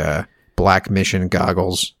dude. like Black Mission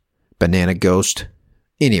Goggles, Banana Ghost.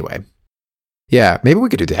 Anyway, yeah, maybe we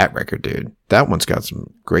could do that record, dude. That one's got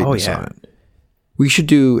some greatness yeah. on it. We should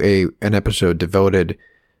do an episode devoted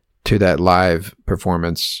to that live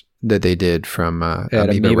performance that they did from At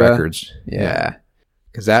Amoeba Amoeba? Records. Yeah.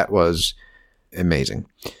 Because that was amazing.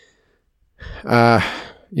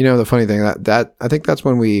 The funny thing that I think that's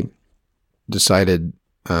when we decided,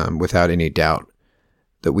 without any doubt,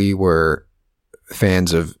 that we were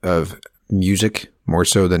fans of music more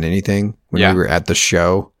so than anything when Yeah. we were at the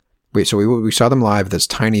show. We saw them live at this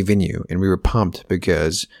tiny venue, and we were pumped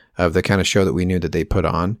because of the kind of show that we knew that they put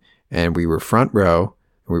on, and we were front row,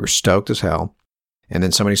 and we were stoked as hell. And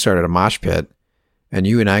then somebody started a mosh pit, and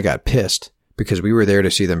you and I got pissed because we were there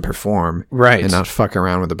to see them perform, Right. and not fuck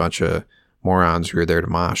around with a bunch of morons who were there to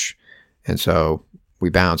mosh. And so we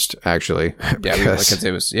bounced, actually. Yeah, because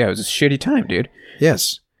it was a shitty time, dude.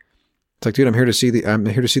 Yes. It's like, dude, I'm here to see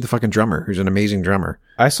the fucking drummer, who's an amazing drummer.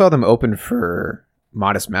 I saw them open for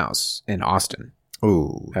Modest Mouse in Austin.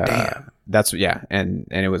 Ooh, damn. And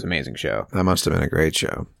it was an amazing show. That must have been a great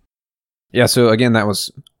show. Yeah, so again, that was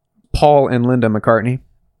Paul and Linda McCartney,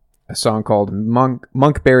 a song called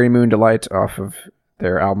Monkberry Moon Delight off of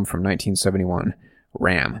their album from 1971,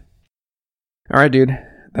 Ram. All right, dude,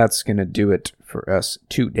 that's going to do it for us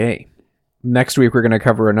today. Next week, we're going to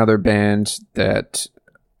cover another band that...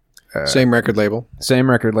 Same record label. Same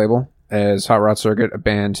record label as Hot Rod Circuit, a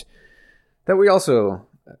band that we also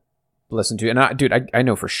listen to. And I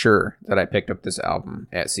know for sure that I picked up this album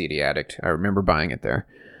at CD Addict. I remember buying it there.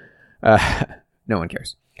 No one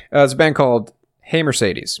cares. It's a band called Hey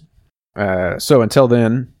Mercedes. So until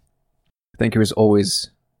then, thank you as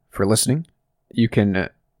always for listening. You can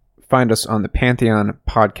find us on the Pantheon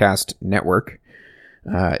Podcast Network.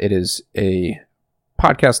 It is a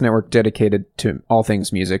podcast network dedicated to all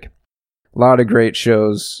things music. A lot of great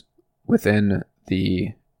shows within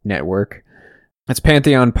the network. It's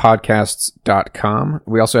pantheonpodcasts.com.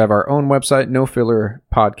 We also have our own website,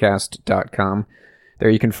 nofillerpodcast.com. There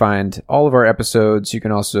you can find all of our episodes. You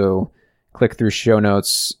can also click through show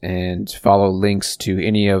notes and follow links to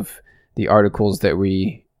any of the articles that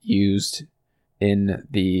we used in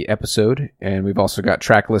the episode. And we've also got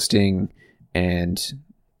track listing and,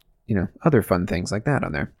 other fun things like that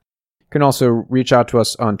on there. You can also reach out to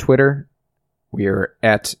us on Twitter. We are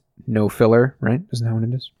at NoFiller, right? Isn't that what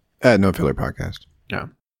it is? No Filler Podcast. No.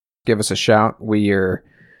 Give us a shout. We are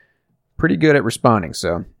pretty good at responding.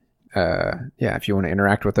 So, if you want to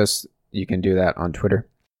interact with us, you can do that on Twitter.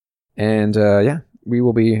 And, we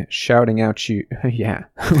will be shouting out you. Yeah.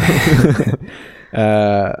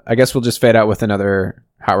 I guess we'll just fade out with another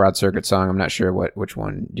Hot Rod Circuit song. I'm not sure which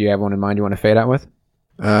one. Do you have one in mind you want to fade out with?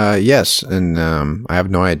 Yes, and I have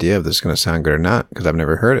no idea if this is going to sound good or not because I've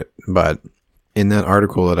never heard it. But in that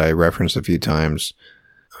article that I referenced a few times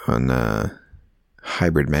on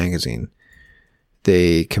Hybrid Magazine,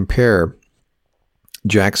 they compare Andy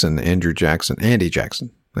Jackson, and Andrew Jackson.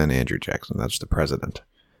 That's the president.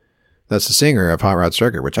 That's the singer of Hot Rod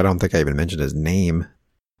Circuit, which I don't think I even mentioned his name.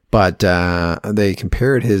 But they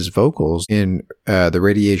compared his vocals in the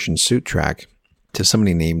Radiation Suit track to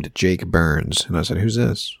somebody named Jake Burns. And I said, who's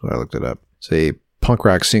this? So I looked it up. It's a punk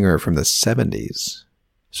rock singer from the 70s.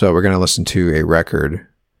 So we're going to listen to a record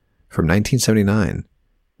from 1979,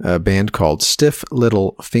 a band called Stiff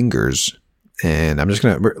Little Fingers. And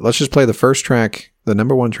let's just play the first track, the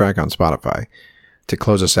number one track on Spotify to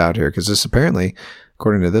close us out here. Because this apparently,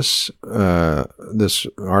 according to this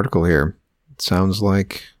article here, it sounds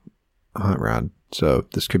like Hot Rod. So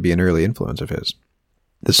this could be an early influence of his.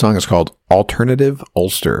 This song is called Alternative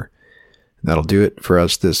Ulster. That'll do it for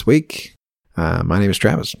us this week. My name is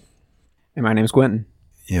Travis. And my name's Quentin.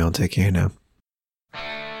 Yeah, I'll take care now.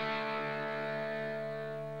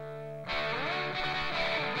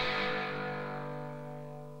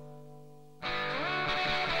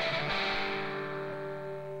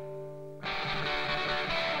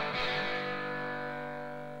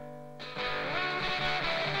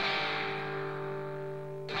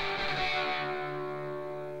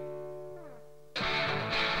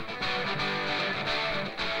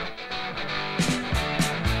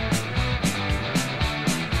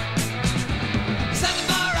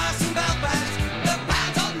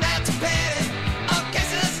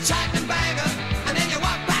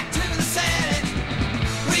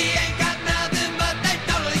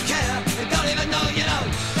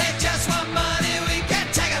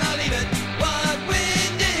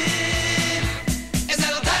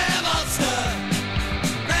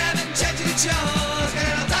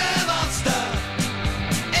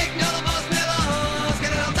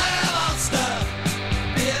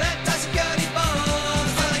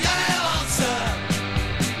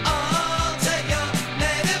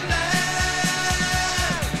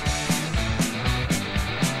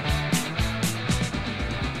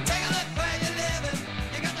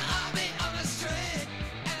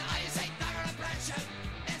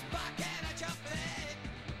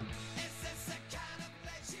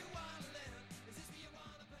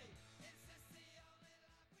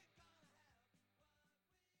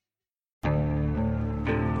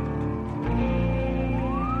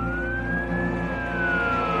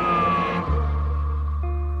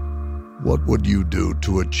 What would you do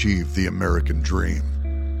to achieve the American dream?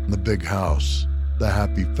 The big house, the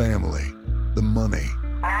happy family, the money.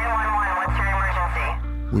 911, what's your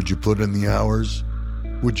emergency? Would you put in the hours?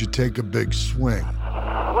 Would you take a big swing?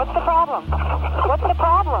 What's the problem? What's the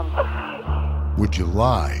problem? Would you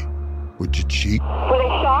lie? Would you cheat? Were they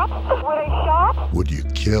shot? Were they shot? Would you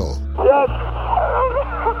kill? Yes.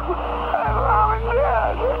 My mom is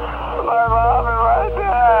dead. My mom is right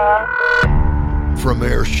there. From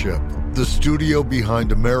Airship, the studio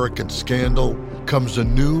behind American Scandal, comes a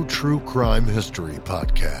new true crime history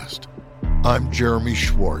podcast. I'm Jeremy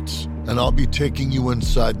Schwartz, and I'll be taking you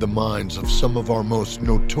inside the minds of some of our most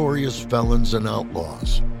notorious felons and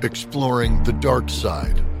outlaws, exploring the dark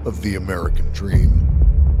side of the American dream.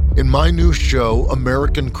 In my new show,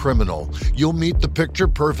 American Criminal, you'll meet the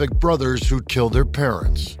picture-perfect brothers who'd kill their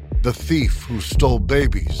parents, the thief who stole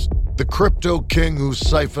babies, the crypto king who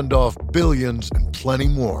siphoned off billions, and plenty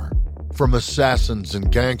more. From assassins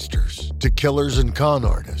and gangsters to killers and con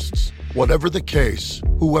artists. Whatever the case,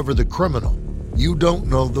 whoever the criminal, you don't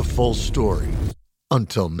know the full story.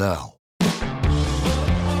 Until now.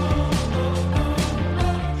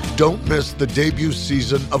 Don't miss the debut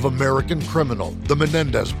season of American Criminal, The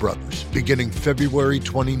Menendez Brothers, beginning February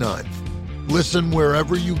 29th. Listen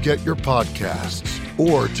wherever you get your podcasts,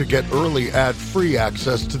 or to get early ad-free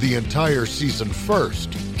access to the entire season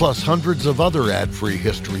first, plus hundreds of other ad-free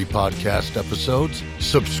history podcast episodes,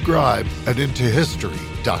 subscribe at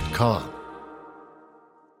IntoHistory.com.